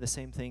may be. The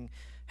same thing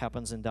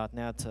happens in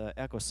 .NET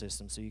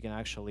ecosystem. So you can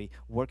actually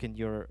work in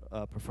your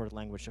preferred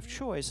language of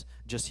choice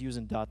just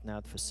using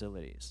 .NET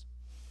facilities.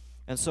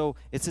 And so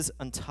it is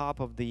on top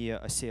of the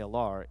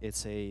CLR.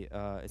 It's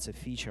a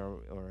feature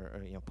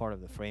or part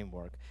of the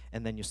framework,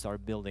 and then you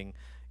start building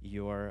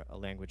your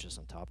languages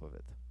on top of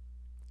it.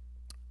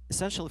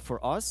 Essentially,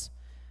 for us,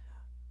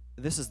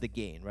 this is the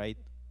gain, right?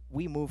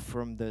 We move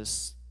from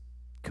this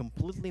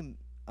completely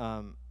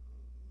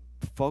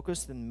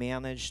focused and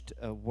managed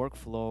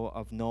workflow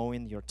of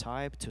knowing your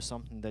type to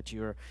something that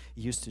you're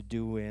used to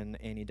do in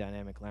any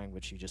dynamic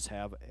language. You just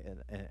have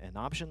an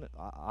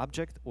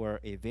object or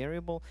a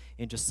variable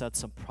and just set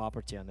some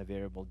property on the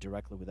variable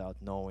directly without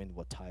knowing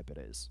what type it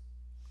is.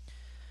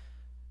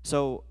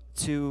 So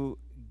to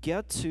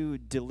get to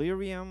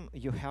Delirium,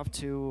 you have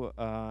to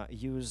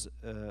use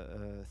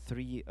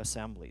 3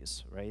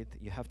 assemblies, right?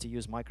 You have to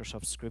use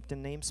Microsoft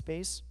scripting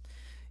namespace.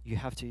 You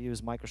have to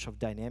use Microsoft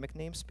Dynamic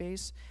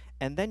namespace,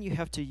 and then you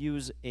have to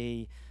use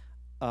a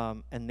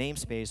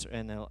namespace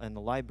and a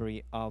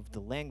library of the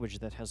language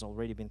that has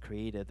already been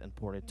created and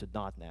ported to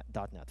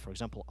 .NET. For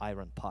example,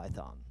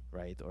 IronPython,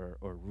 right, or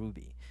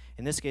Ruby.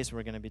 In this case,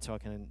 we're going to be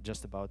talking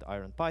just about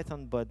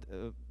IronPython, but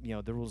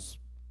the rules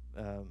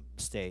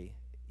stay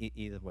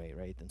either way,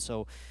 right? And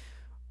so,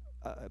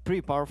 a pretty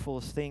powerful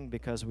thing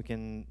because we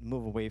can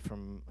move away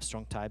from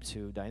strong type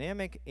to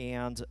dynamic,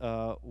 and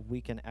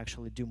we can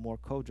actually do more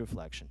code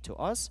reflection. To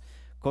us,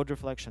 code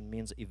reflection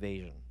means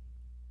evasion.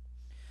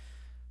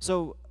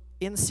 So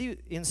in C#,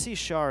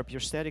 your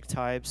static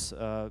types,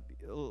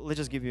 let's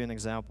just give you an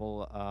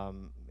example. A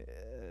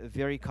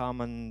very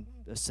common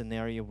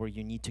scenario where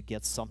you need to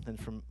get something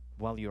from,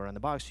 while you're in the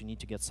box, you need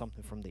to get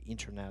something from the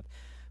internet,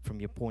 from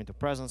your point of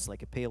presence,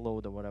 like a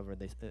payload or whatever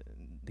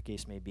the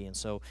case may be. And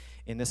so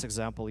in this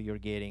example, you're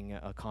getting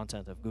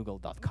content of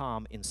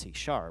google.com in C#,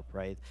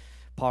 right?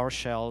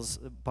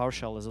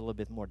 PowerShell is a little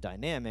bit more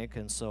dynamic,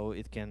 and so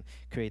it can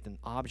create an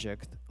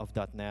object of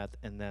 .NET,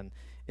 and then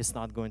it's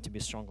not going to be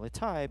strongly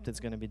typed, it's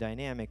going to be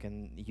dynamic,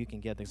 and you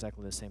can get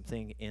exactly the same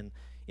thing in,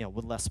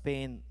 with less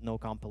pain, no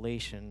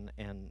compilation,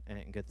 and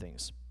good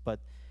things. But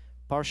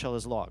PowerShell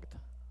is logged.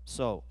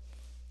 So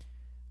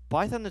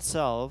Python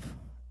itself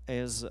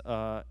is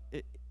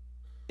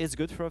it's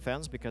good for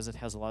offense because it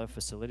has a lot of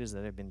facilities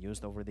that have been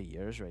used over the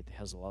years, right? It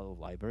has a lot of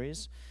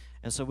libraries,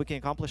 and so we can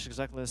accomplish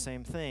exactly the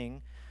same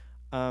thing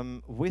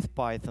with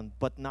Python,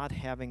 but not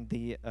having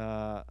the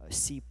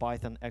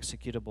CPython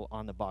executable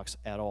on the box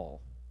at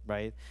all,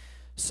 right?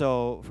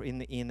 So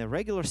in a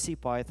regular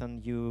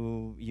CPython,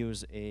 you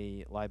use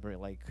a library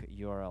like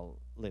URL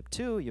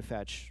lib2, you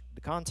fetch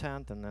the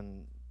content, and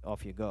then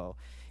off you go.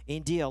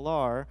 In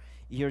DLR,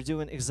 you're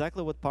doing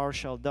exactly what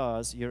PowerShell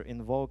does. You're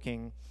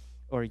invoking,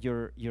 or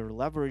you're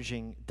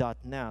leveraging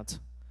 .NET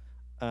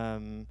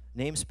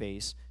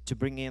namespace to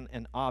bring in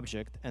an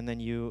object, and then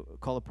you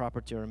call a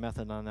property or a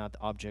method on that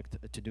object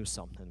to do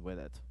something with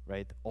it,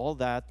 right? All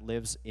that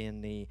lives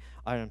in the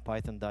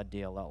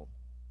ironpython.dll.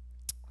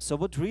 So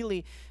what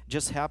really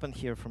just happened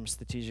here from a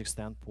strategic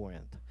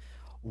standpoint,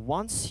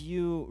 once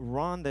you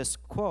run this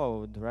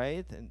code,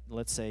 right, and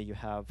let's say you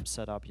have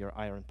set up your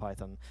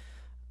IronPython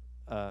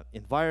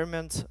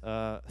environment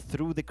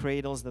through the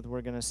cradles that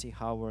we're going to see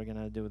how we're going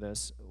to do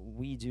this.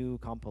 We do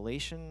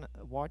compilation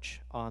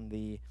watch on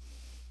the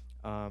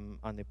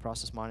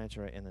process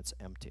monitor, and it's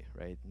empty,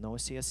 right? No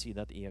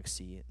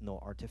csc.exe, no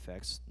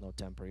artifacts, no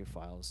temporary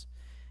files,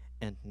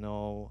 and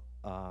no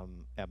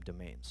app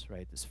domains,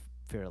 right? It's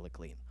fairly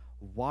clean,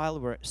 while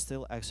we're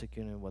still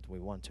executing what we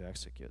want to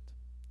execute.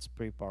 It's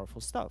pretty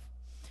powerful stuff.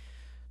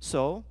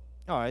 So,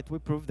 all right, we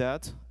proved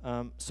that.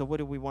 So what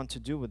do we want to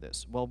do with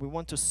this? Well, we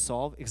want to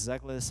solve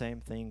exactly the same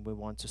thing we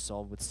want to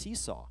solve with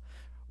Seesaw.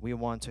 We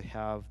want to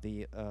have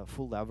the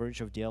full leverage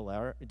of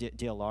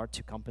DLR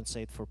to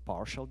compensate for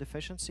PowerShell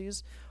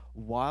deficiencies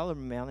while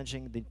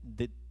managing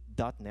the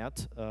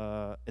 .NET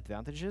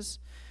advantages.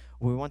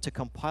 We want to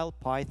compile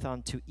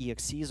Python to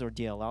EXEs or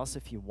DLLs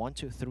if you want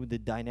to through the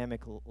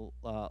dynamic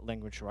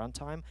language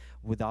runtime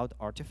without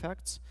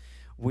artifacts.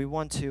 We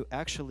want to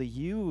actually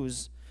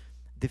use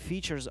the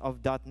features of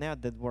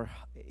 .NET that were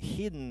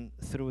hidden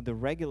through the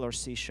regular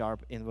C#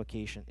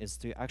 invocation, is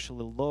to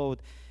actually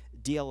load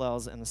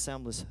DLLs and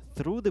assemblies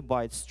through the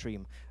byte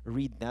stream,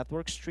 read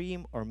network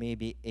stream, or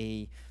maybe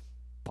a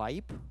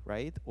pipe,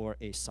 right, or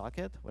a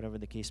socket, whatever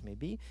the case may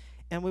be.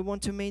 And we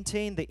want to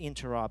maintain the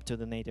interrupt to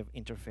the native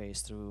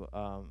interface through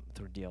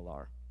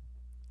DLR.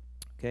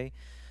 Okay,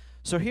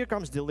 so here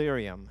comes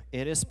Delirium.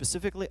 It is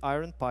specifically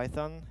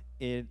IronPython.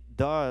 It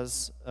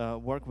does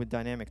work with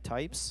dynamic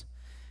types.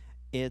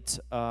 It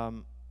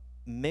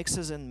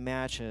mixes and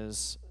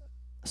matches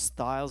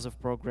styles of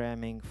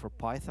programming for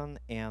Python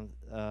and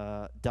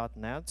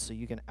 .NET, so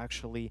you can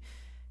actually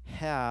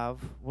have,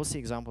 we'll see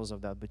examples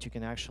of that, but you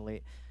can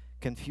actually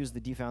confuse the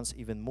defense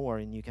even more,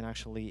 and you can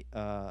actually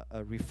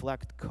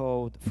reflect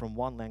code from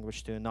one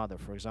language to another.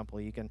 For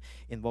example, you can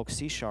invoke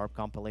C#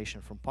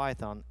 compilation from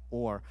Python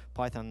or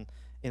Python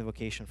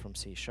invocation from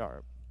C#.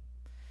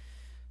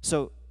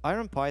 So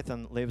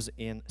IronPython lives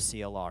in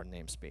CLR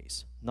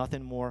namespace.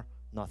 Nothing more,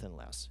 nothing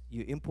less.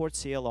 You import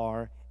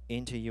CLR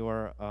into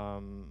your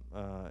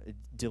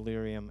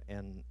Delirium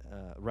and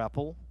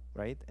REPL,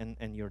 right?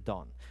 And you're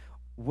done.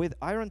 With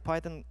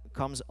IronPython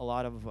comes a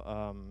lot of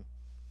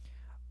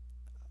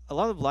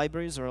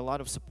libraries or a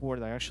lot of support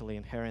that are actually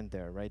inherent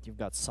there, right? You've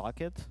got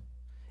socket.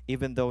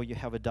 Even though you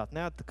have a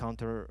 .NET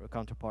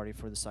counterparty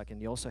for the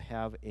socket, you also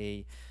have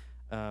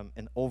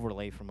an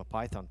overlay from a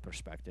Python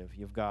perspective.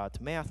 You've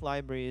got math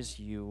libraries,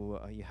 you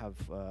have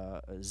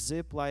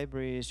zip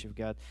libraries, you've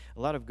got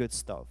a lot of good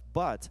stuff.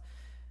 But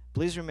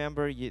please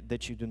remember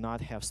that you do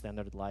not have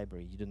standard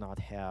library. You do not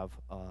have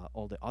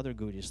all the other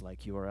goodies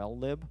like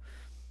URL-lib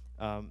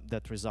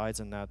that resides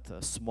in that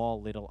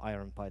small little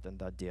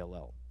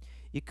ironpython.dll.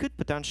 You could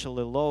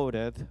potentially load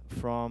it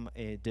from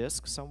a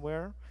disk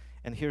somewhere.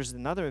 And here's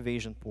another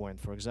evasion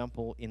point. For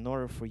example, in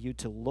order for you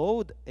to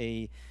load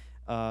a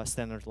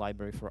standard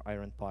library for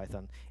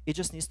IronPython, it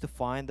just needs to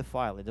find the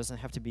file. It doesn't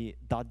have to be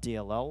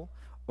 .dll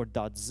or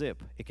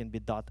 .zip. It can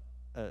be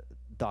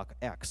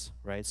 .docx,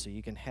 right? So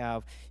you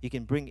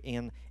can bring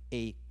in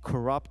a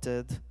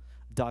corrupted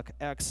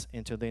docx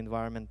into the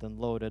environment and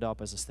load it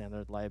up as a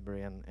standard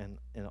library, and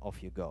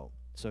off you go.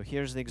 So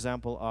here's the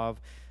example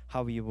of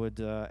how you would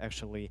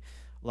actually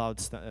load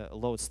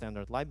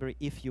standard library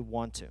if you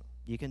want to.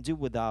 You can do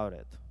without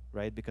it,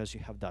 right? Because you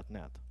have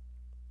 .NET.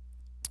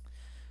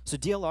 So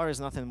DLR is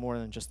nothing more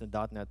than just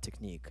a .NET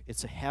technique.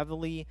 It's a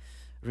heavily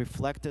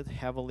reflected,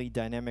 heavily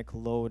dynamic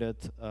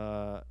loaded,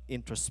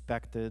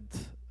 introspected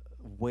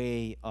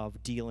way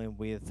of dealing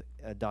with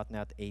a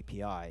 .NET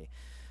API.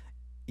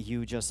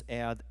 You just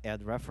add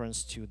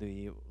reference to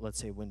the, let's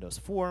say, Windows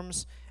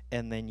forms,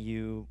 and then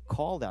you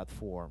call that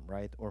form,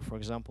 right? Or for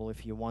example,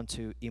 if you want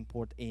to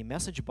import a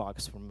message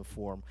box from the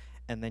form,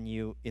 and then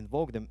you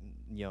invoke the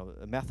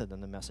a method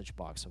in the message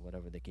box, or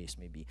whatever the case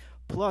may be.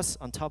 Plus,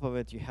 on top of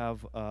it, you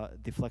have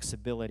the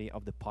flexibility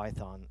of the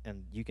Python,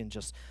 and you can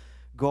just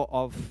go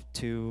off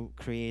to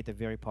create a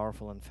very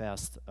powerful and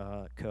fast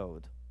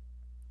code.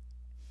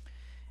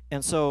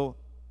 And so,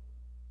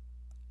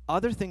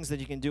 other things that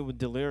you can do with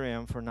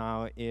Delirium for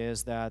now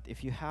is that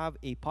if you have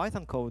a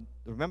Python code,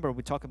 remember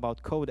we talk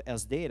about code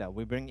as data.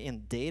 We bring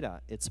in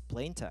data. It's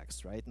plain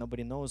text, right?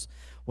 Nobody knows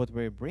what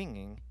we're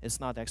bringing.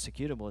 It's not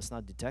executable. It's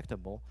not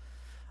detectable.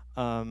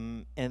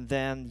 And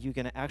then you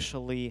can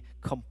actually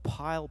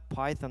compile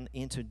Python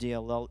into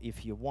DLL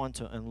if you want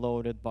to and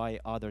load it by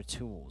other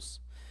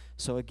tools.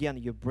 So again,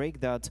 you break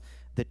the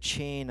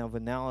chain of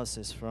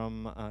analysis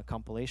from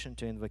compilation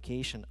to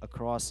invocation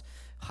across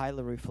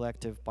highly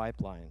reflective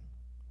pipeline.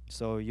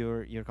 So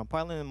you're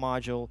compiling a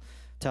module,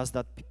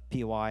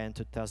 test.py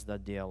into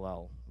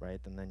test.dll,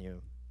 right? And then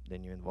you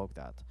invoke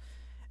that.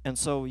 And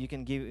so you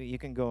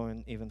can go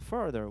in even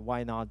further.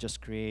 Why not just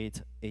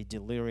create a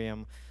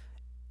Delirium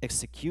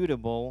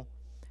executable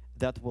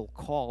that will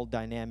call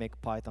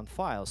dynamic Python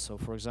files? So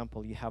for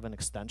example, you have an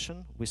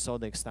extension. We saw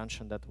the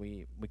extension that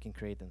we can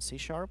create in C#,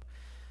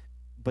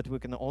 but we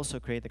can also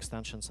create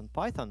extensions in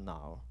Python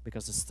now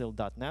because it's still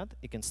 .NET.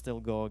 It can still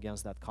go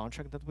against that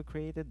contract that we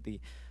created, the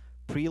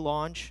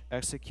pre-launch,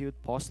 execute,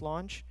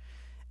 post-launch,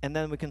 and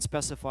then we can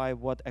specify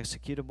what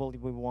executable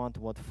we want,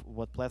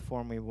 what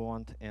platform we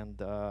want, and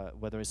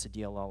whether it's a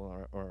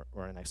DLL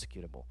or an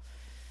executable.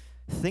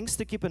 Things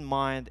to keep in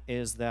mind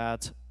is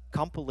that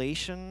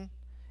compilation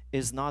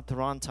is not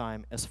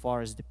runtime as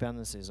far as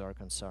dependencies are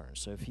concerned.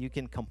 So if you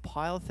can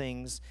compile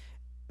things,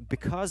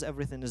 because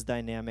everything is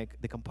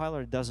dynamic, the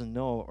compiler doesn't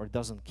know or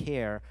doesn't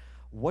care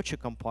what you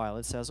compile.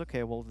 It says,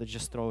 okay, well, let's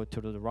just throw it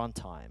to the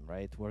runtime,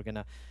 right? We're going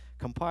to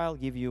compile,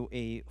 give you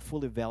a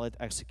fully valid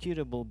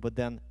executable, but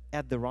then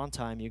at the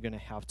runtime, you're going to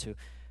have to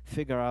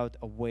figure out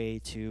a way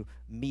to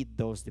meet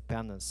those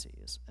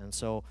dependencies. And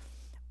so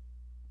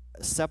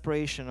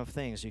separation of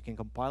things, you can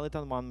compile it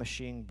on one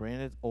machine, bring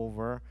it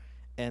over,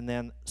 and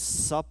then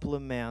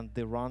supplement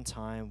the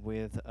runtime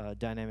with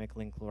dynamic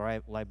link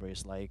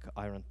libraries like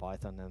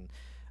IronPython and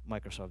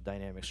Microsoft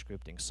Dynamic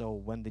Scripting. So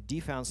when the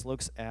defense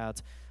looks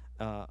at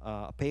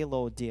a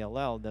payload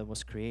DLL that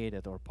was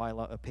created, or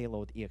a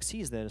payload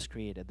EXEs that is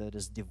created, that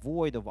is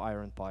devoid of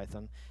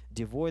IronPython,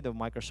 devoid of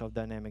Microsoft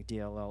Dynamic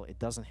DLL, it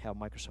doesn't have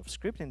Microsoft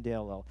Scripting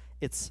DLL,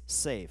 it's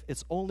safe.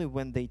 It's only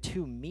when they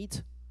two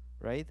meet,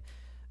 right,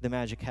 the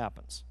magic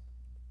happens.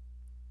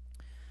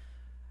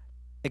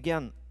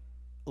 Again,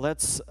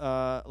 let's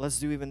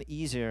do even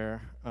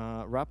easier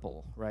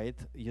REPL, right?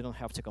 You don't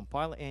have to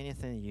compile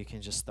anything. You can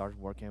just start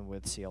working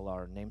with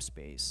CLR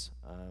namespace.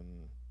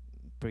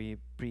 Pretty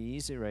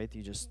easy, right?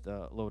 You just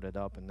load it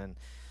up and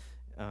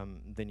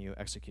then you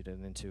execute it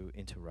into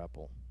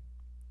REPL.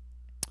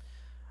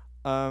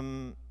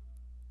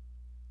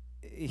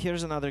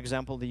 Here's another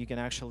example that you can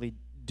actually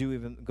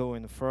go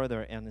in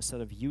further, and instead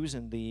of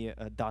using the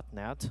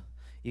 .NET,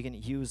 you can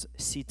use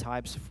C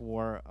types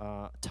for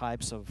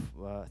types of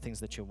things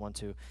that you want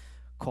to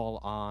call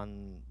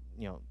on,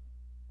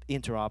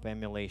 interop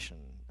emulation.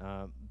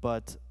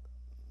 But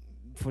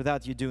for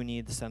that, you do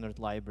need the standard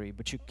library,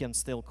 but you can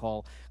still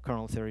call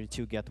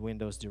kernel32 get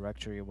Windows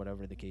directory, or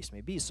whatever the case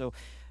may be. So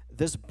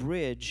this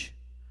bridge,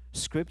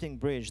 scripting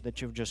bridge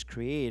that you've just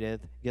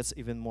created gets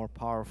even more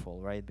powerful,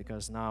 right?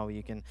 Because now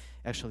you can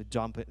actually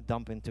dump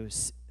into,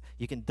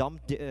 you can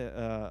dump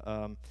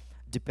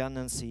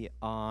dependency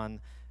on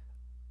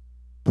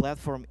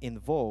platform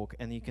invoke,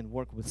 and you can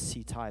work with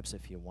C types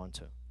if you want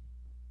to.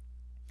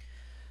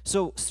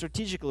 So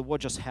strategically,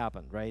 what just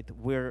happened, right?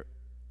 We're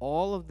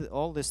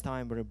all this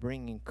time we're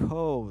bringing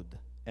code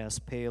as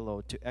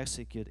payload to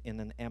execute in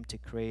an empty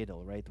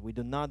cradle, right? We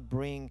do not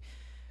bring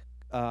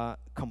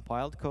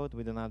compiled code,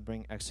 we do not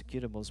bring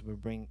executables, we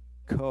bring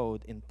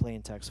code in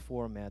plain text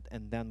format,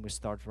 and then we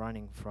start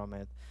running from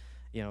it,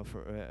 you know,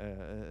 for,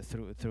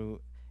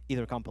 through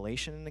either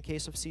compilation in the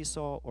case of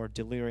Seesaw, or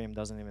Delirium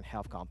doesn't even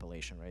have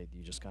compilation, right?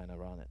 You just kind of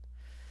run it.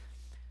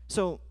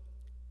 So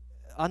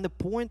on the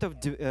point of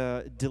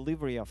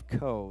delivery of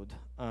code,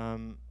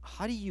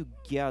 how do you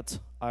get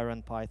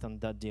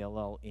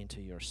IronPython.dll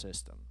into your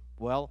system?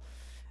 Well,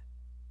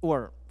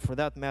 or for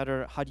that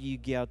matter, how do you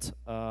get,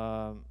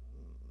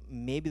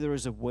 maybe there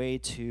is a way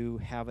to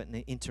have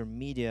an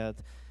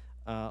intermediate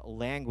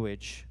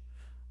language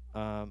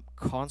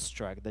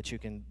construct that you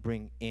can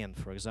bring in.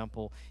 For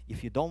example,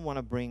 if you don't want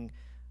to bring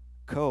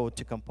code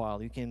to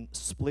compile, you can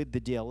split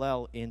the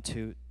DLL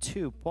into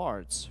 2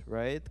 parts,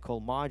 right?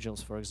 Called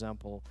modules, for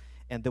example.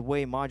 And the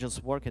way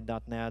modules work in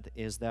 .NET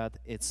is that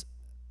it's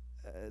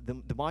the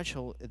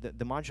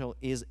module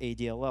is a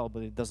DLL,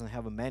 but it doesn't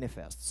have a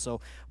manifest. So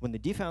when the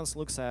defense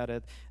looks at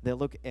it, they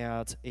look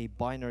at a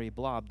binary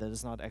blob that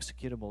is not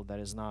executable, that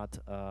is not,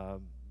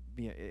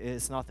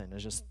 it's nothing,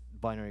 it's just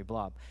binary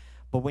blob.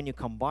 But when you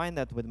combine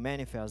that with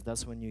manifest,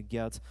 that's when you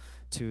get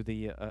to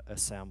the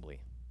assembly.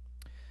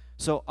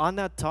 So on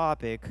that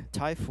topic,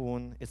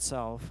 Typhoon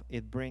itself,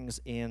 it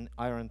brings in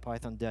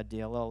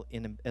IronPython.dll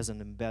as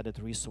an embedded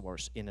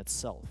resource in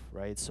itself,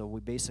 right? So we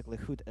basically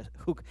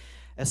hook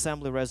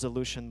assembly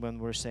resolution when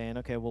we're saying,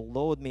 okay, well,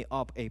 load me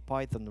up a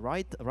Python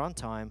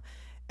runtime,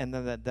 and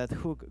then that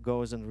hook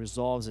goes and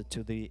resolves it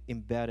to the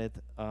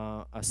embedded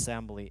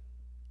assembly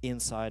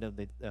inside of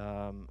the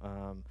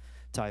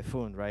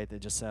Typhoon, right? It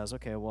just says,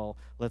 okay, well,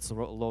 let's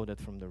load it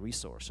from the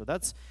resource. So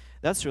that's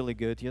really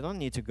good. You don't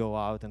need to go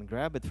out and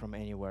grab it from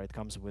anywhere. It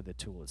comes with the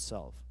tool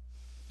itself.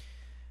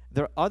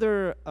 There are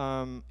other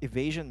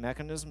evasion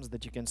mechanisms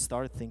that you can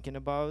start thinking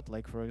about,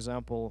 like, for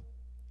example,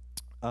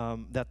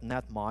 that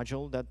NET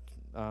module that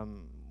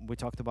we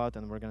talked about,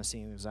 and we're going to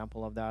see an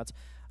example of that.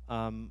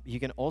 You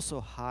can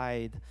also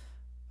hide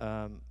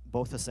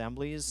both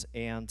assemblies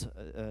and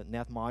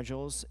NET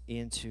modules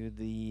into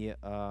the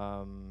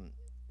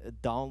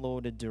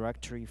downloaded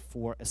directory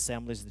for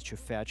assemblies that you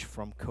fetch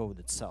from code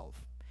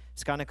itself.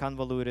 It's kind of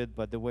convoluted,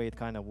 but the way it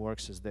kind of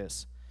works is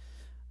this.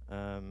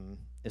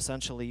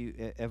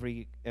 Essentially,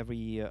 every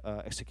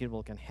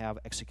executable can have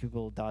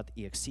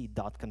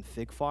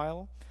executable.exe.config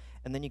file,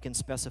 and then you can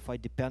specify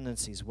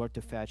dependencies where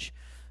to fetch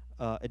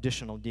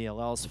additional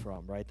DLLs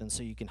from, right? And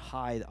so you can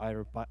hide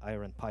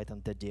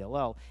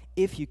IronPython.dll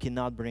if you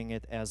cannot bring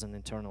it as an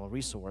internal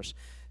resource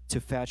to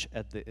fetch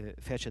it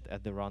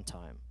at the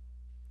runtime.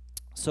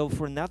 So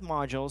for NET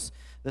modules,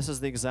 this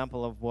is the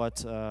example of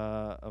what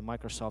a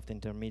Microsoft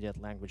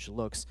intermediate language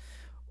looks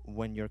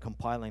when you're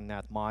compiling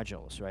NET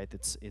modules, right?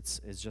 It's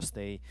just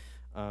a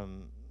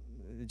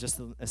just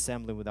an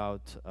assembly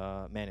without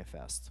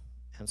manifest.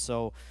 And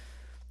so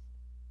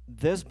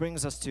this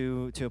brings us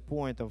to a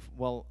point of,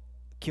 well,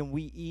 can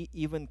we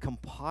even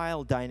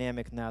compile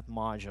dynamic NET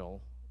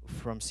module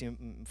from C#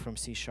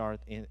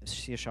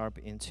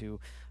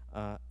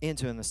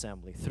 into an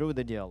assembly through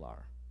the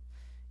DLR?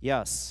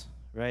 Yes.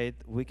 Right?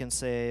 We can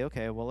say,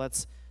 okay, well,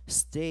 let's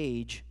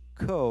stage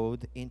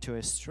code into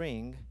a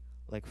string.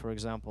 Like, for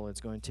example,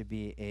 it's going to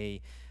be a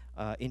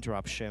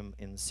interrupt shim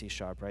in C#,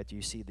 right?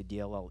 You see the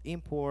DLL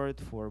import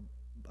for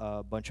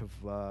a bunch of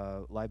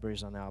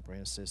libraries on the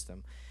operating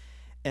system.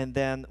 And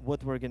then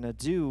what we're going to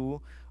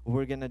do,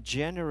 we're going to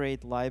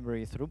generate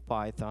library through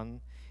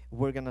Python.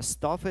 We're going to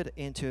stuff it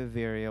into a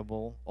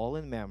variable, all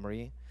in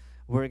memory.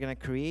 We're going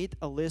to create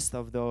a list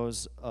of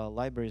those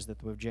libraries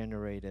that we've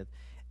generated.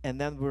 And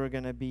then we're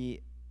going to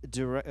be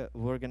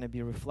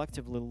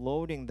reflectively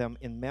loading them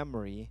in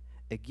memory,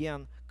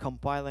 again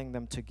compiling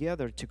them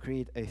together to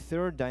create a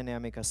third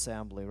dynamic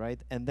assembly, right?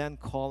 And then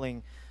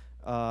calling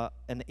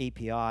an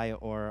API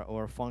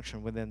or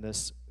function within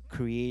this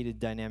created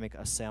dynamic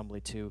assembly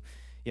to,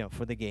 you know,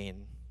 for the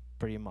gain,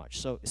 pretty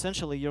much. So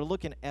essentially, you're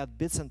looking at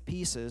bits and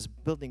pieces,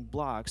 building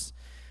blocks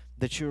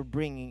that you're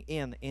bringing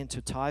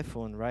into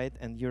Typhoon, right?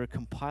 And you're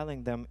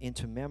compiling them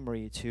into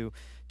memory to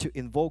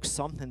invoke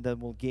something that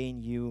will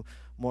gain you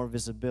more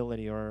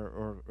visibility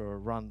or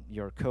run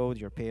your code,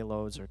 your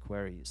payloads, or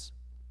queries.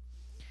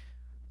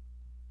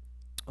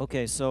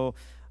 Okay, so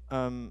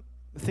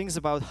things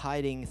about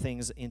hiding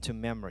things into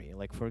memory.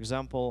 Like, for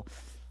example,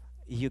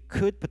 you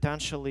could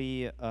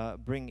potentially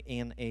bring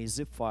in a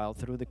zip file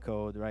through the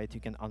code, right? You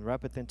can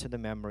unwrap it into the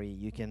memory.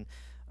 You can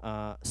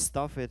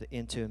stuff it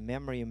into a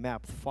memory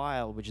mapped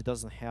file which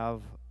doesn't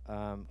have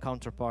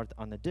counterpart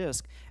on the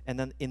disk, and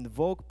then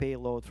invoke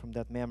payload from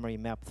that memory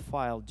mapped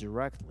file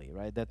directly,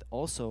 right? That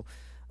also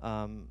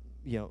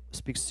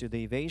speaks to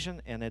the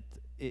evasion, and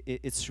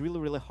it's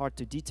really hard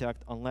to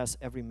detect unless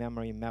every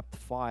memory mapped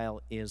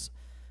file is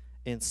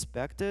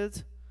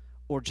inspected,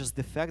 or just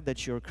the fact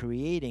that you're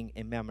creating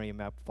a memory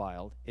map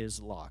file is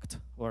locked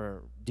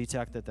or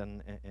detected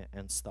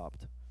and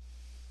stopped.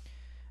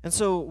 And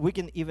so we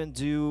can even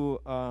do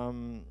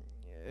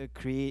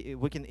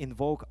we can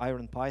invoke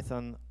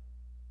IronPython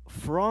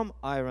from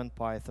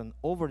IronPython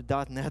over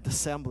 .NET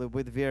assembly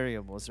with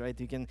variables, right?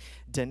 You can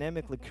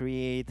dynamically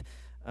create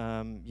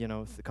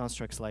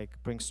constructs like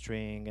bring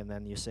string, and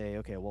then you say,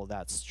 okay, well,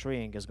 that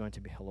string is going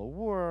to be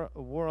hello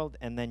world,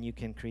 and then you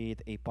can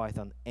create a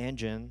Python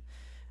engine.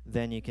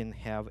 Then you can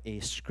have a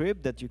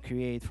script that you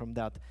create from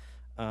that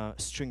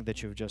string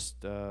that you've just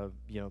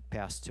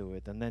passed to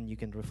it, and then you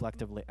can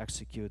reflectively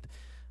execute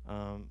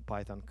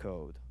Python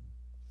code.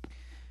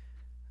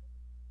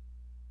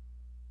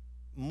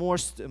 More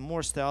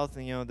stealth,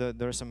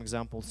 there are some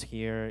examples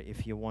here.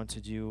 If you want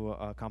to do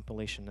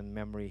compilation in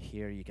memory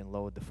here, you can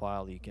load the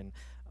file. You can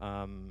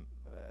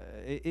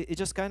it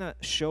just kind of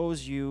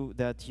shows you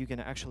that you can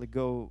actually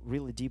go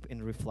really deep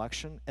in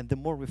reflection, and the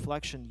more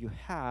reflection you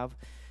have,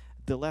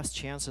 the less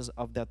chances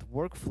of that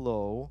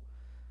workflow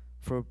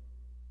for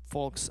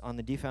folks on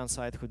the defense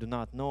side who do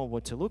not know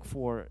what to look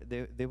for.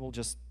 They will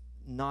just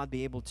not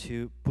be able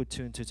to put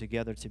two and two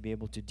together to be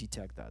able to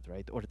detect that,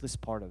 right? Or at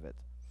least part of it.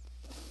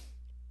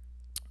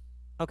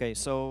 Okay,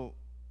 so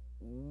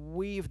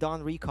we've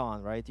done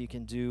recon, right? You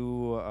can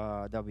do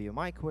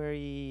WMI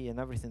query and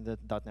everything that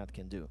 .NET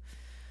can do.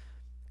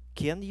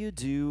 Can you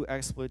do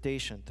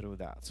exploitation through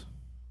that?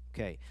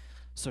 Okay,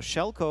 so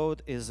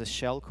shellcode is a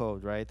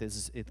shellcode, right?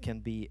 It can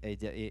be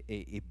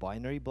a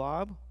binary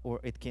blob, or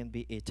it can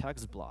be a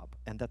text blob.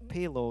 And that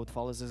payload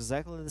follows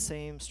exactly the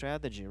same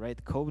strategy,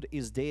 right? Code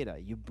is data.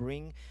 You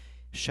bring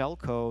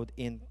shellcode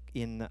in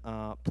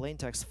plain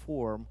text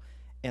form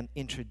and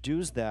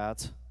introduce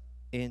that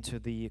into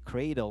the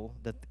cradle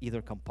that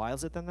either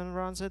compiles it and then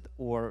runs it,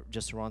 or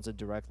just runs it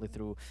directly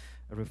through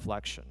a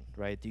reflection,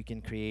 right? You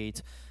can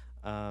create,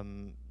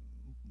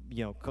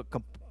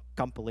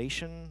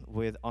 compilation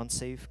with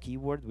unsafe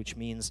keyword, which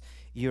means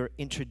you're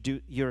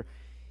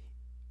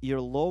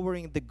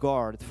lowering the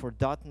guard for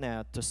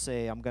 .NET to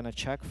say, I'm gonna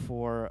check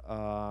for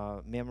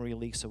memory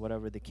leaks or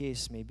whatever the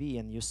case may be,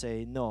 and you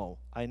say, no,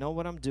 I know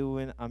what I'm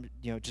doing.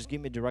 Just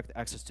give me direct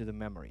access to the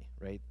memory,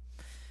 right?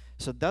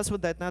 So that's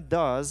what .NET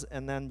does,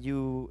 and then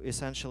you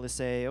essentially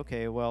say,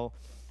 okay, well,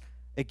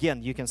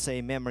 again, you can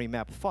say memory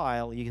map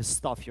file. You can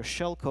stuff your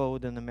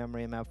shellcode in the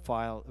memory map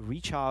file,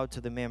 reach out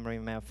to the memory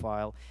map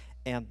file,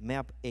 and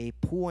map a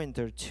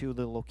pointer to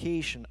the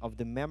location of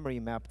the memory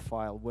mapped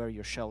file where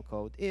your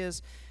shellcode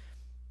is,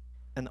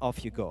 and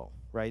off you go,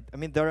 right? I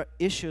mean, there are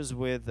issues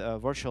with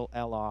virtual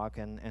alloc,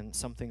 and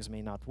some things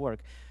may not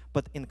work,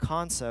 but in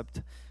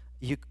concept,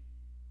 you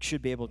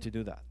should be able to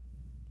do that.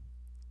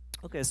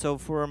 Okay, so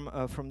from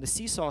the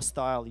seesaw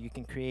style, you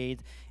can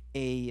create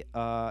a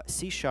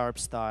C#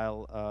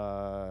 style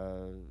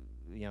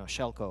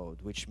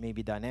shellcode, which may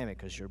be dynamic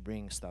because you're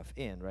bringing stuff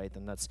in, right?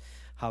 And that's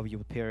how you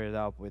would pair it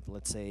up with,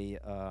 let's say,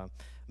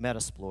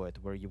 Metasploit,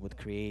 where you would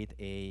create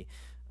a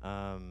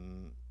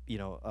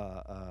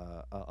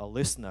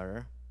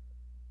listener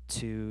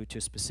to a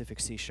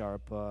specific C#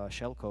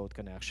 shellcode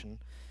connection,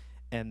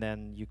 and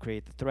then you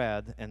create the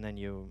thread, and then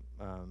you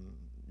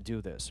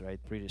do this, right?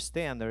 Pretty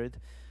standard.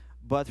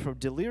 But from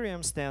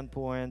Delirium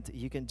standpoint,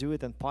 you can do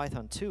it in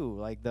Python too.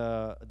 Like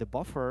the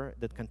buffer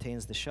that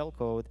contains the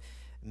shellcode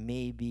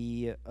may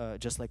be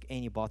just like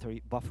any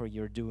buffer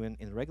you're doing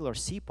in regular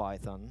C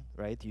Python,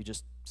 right? You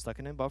just stuck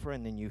it in a buffer,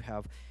 and then you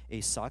have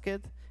a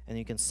socket, and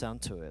you can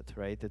send to it,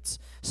 right?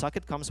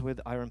 Socket comes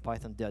with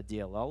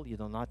IronPython.dll. You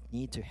do not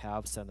need to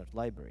have standard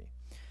library.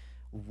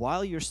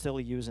 While you're still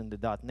using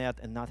the .NET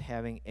and not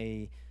having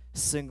a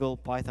single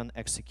Python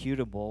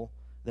executable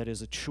that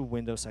is a true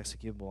Windows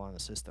executable on the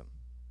system.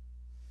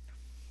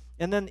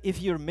 And then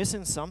if you're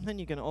missing something,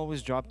 you can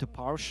always drop to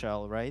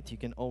PowerShell, right? You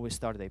can always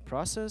start a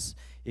process.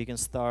 You can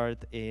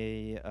start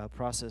a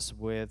process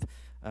with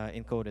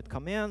encoded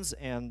commands,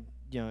 and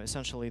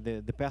essentially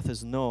the path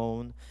is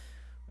known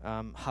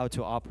how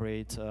to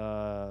operate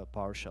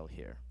PowerShell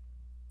here.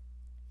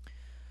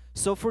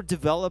 So for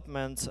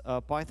development,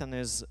 Python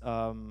is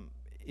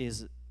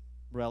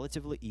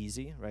relatively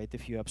easy, right?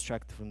 If you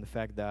abstract from the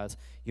fact that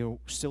you're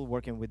still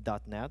working with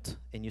 .NET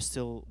and you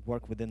still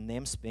work within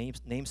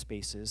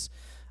namespaces.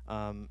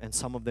 And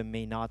some of them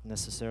may not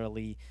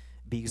necessarily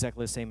be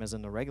exactly the same as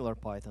in a regular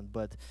Python,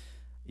 but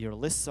your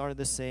lists are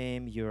the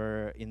same,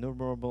 your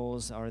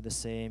enumerables are the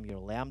same, your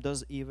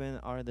lambdas even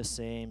are the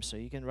same. So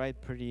you can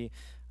write pretty,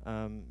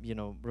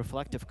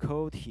 reflective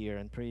code here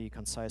and pretty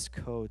concise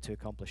code to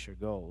accomplish your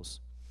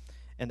goals.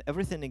 And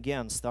everything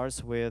again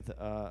starts with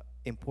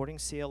importing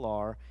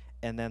CLR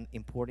and then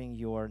importing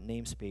your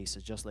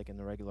namespaces, just like in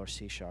a regular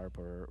C#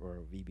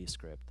 or VB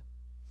script.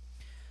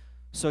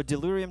 So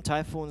Delirium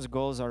Typhoon's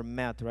goals are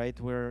met, right?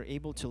 We're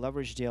able to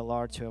leverage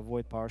DLR to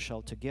avoid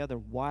PowerShell together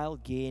while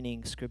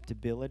gaining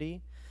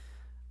scriptability,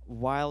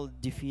 while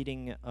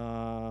defeating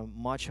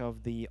much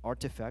of the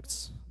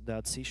artifacts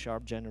that C#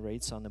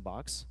 generates on the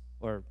box,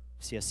 or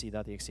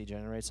csc.exe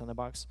generates on the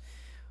box.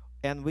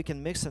 And we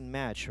can mix and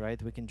match,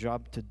 right? We can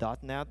drop to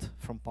 .NET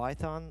from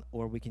Python,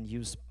 or we can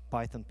use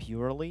Python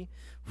purely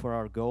for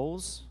our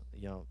goals,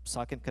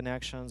 socket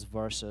connections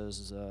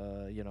versus,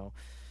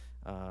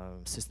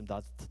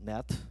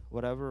 system.net,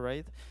 whatever,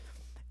 right?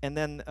 And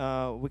then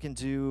we can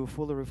do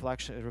fully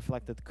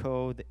reflected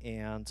code,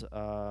 and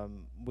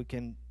we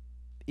can,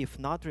 if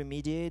not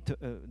remediate,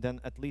 then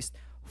at least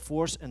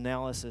force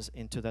analysis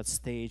into that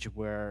stage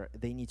where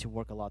they need to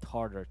work a lot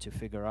harder to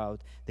figure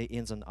out the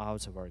ins and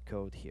outs of our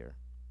code here.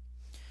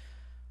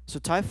 So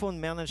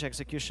Typhoon Managed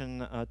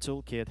Execution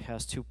Toolkit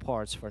has two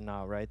parts for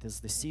now, right? It's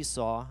the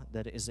seesaw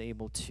that is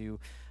able to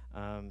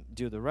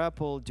do the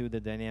REPL, do the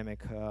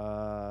dynamic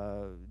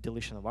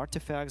deletion of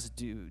artifacts,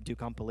 do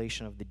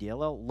compilation of the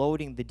DLL,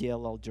 loading the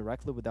DLL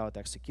directly without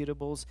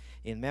executables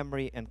in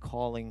memory, and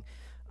calling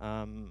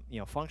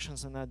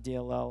functions in that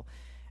DLL.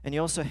 And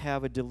you also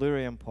have a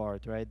delirium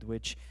part, right,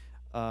 which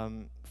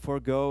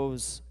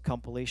forgoes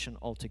compilation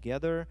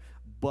altogether,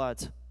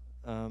 but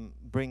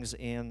brings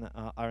in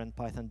RN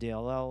Python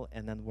DLL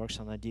and then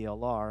works on a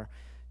DLR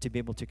to be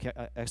able to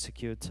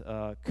execute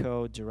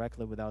code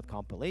directly without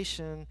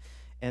compilation,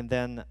 and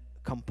then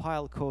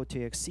compile code to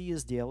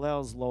XCs,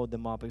 DLLs, load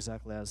them up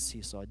exactly as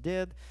Seesaw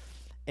did,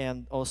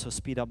 and also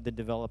speed up the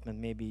development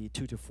maybe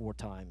 2 to 4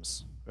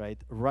 times,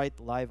 right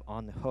live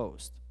on the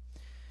host.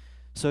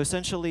 So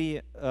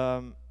essentially,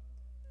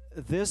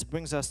 this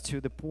brings us to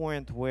the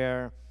point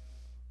where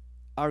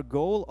our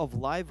goal of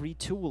live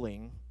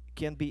retooling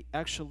can be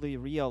actually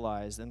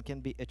realized and can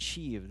be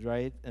achieved,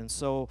 right? And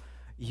so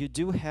you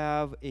do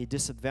have a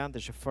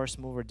disadvantage, a first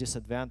mover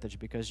disadvantage,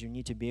 because you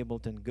need to be able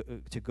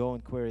to go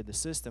and query the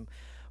system.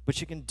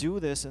 But you can do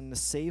this in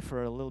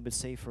a little bit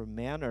safer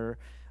manner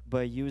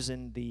by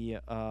using the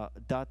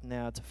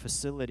 .NET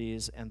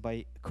facilities and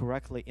by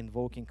correctly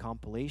invoking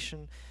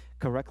compilation,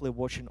 correctly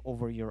watching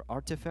over your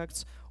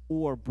artifacts,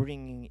 or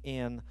bringing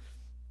in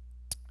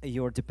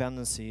your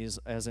dependencies,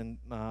 as in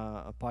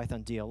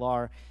Python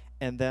DLR,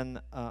 and then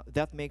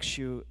that makes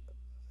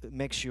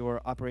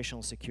your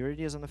operational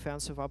security as an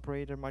offensive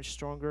operator much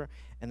stronger,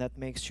 and that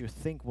makes you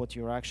think what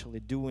you're actually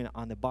doing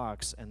on the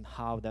box and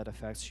how that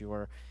affects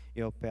your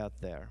path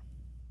there.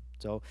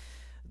 So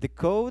the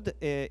code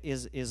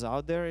is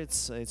out there.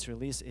 It's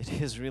released. It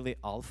is really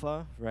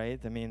alpha, right?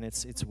 I mean,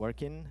 it's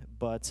working,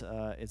 but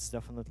it's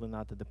definitely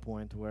not at the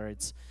point where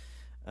it's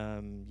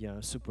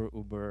super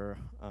uber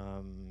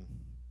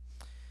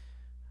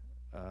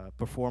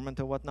performant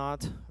or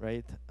whatnot,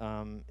 right?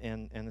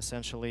 And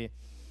essentially,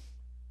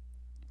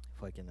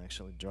 if I can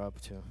actually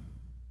drop to,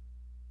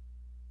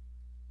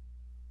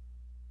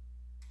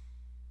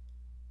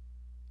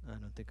 I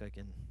don't think I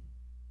can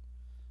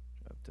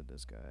drop to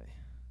this guy.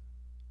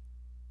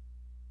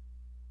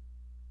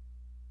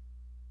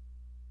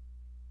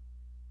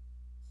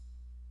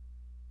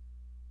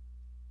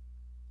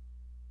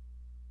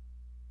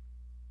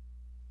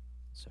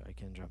 So I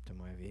can drop to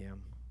my VM.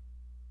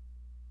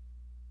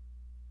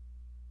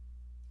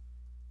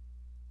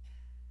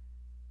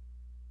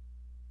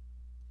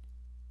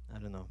 I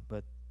don't know,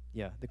 but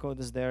yeah, the code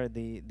is there,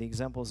 the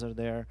examples are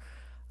there.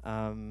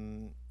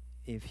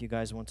 If you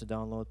guys want to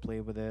download, play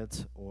with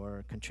it,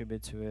 or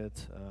contribute to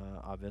it,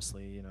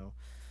 obviously,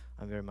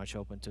 I'm very much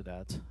open to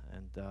that.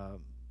 And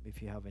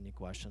if you have any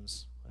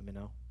questions, let me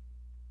know.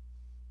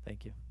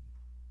 Thank you.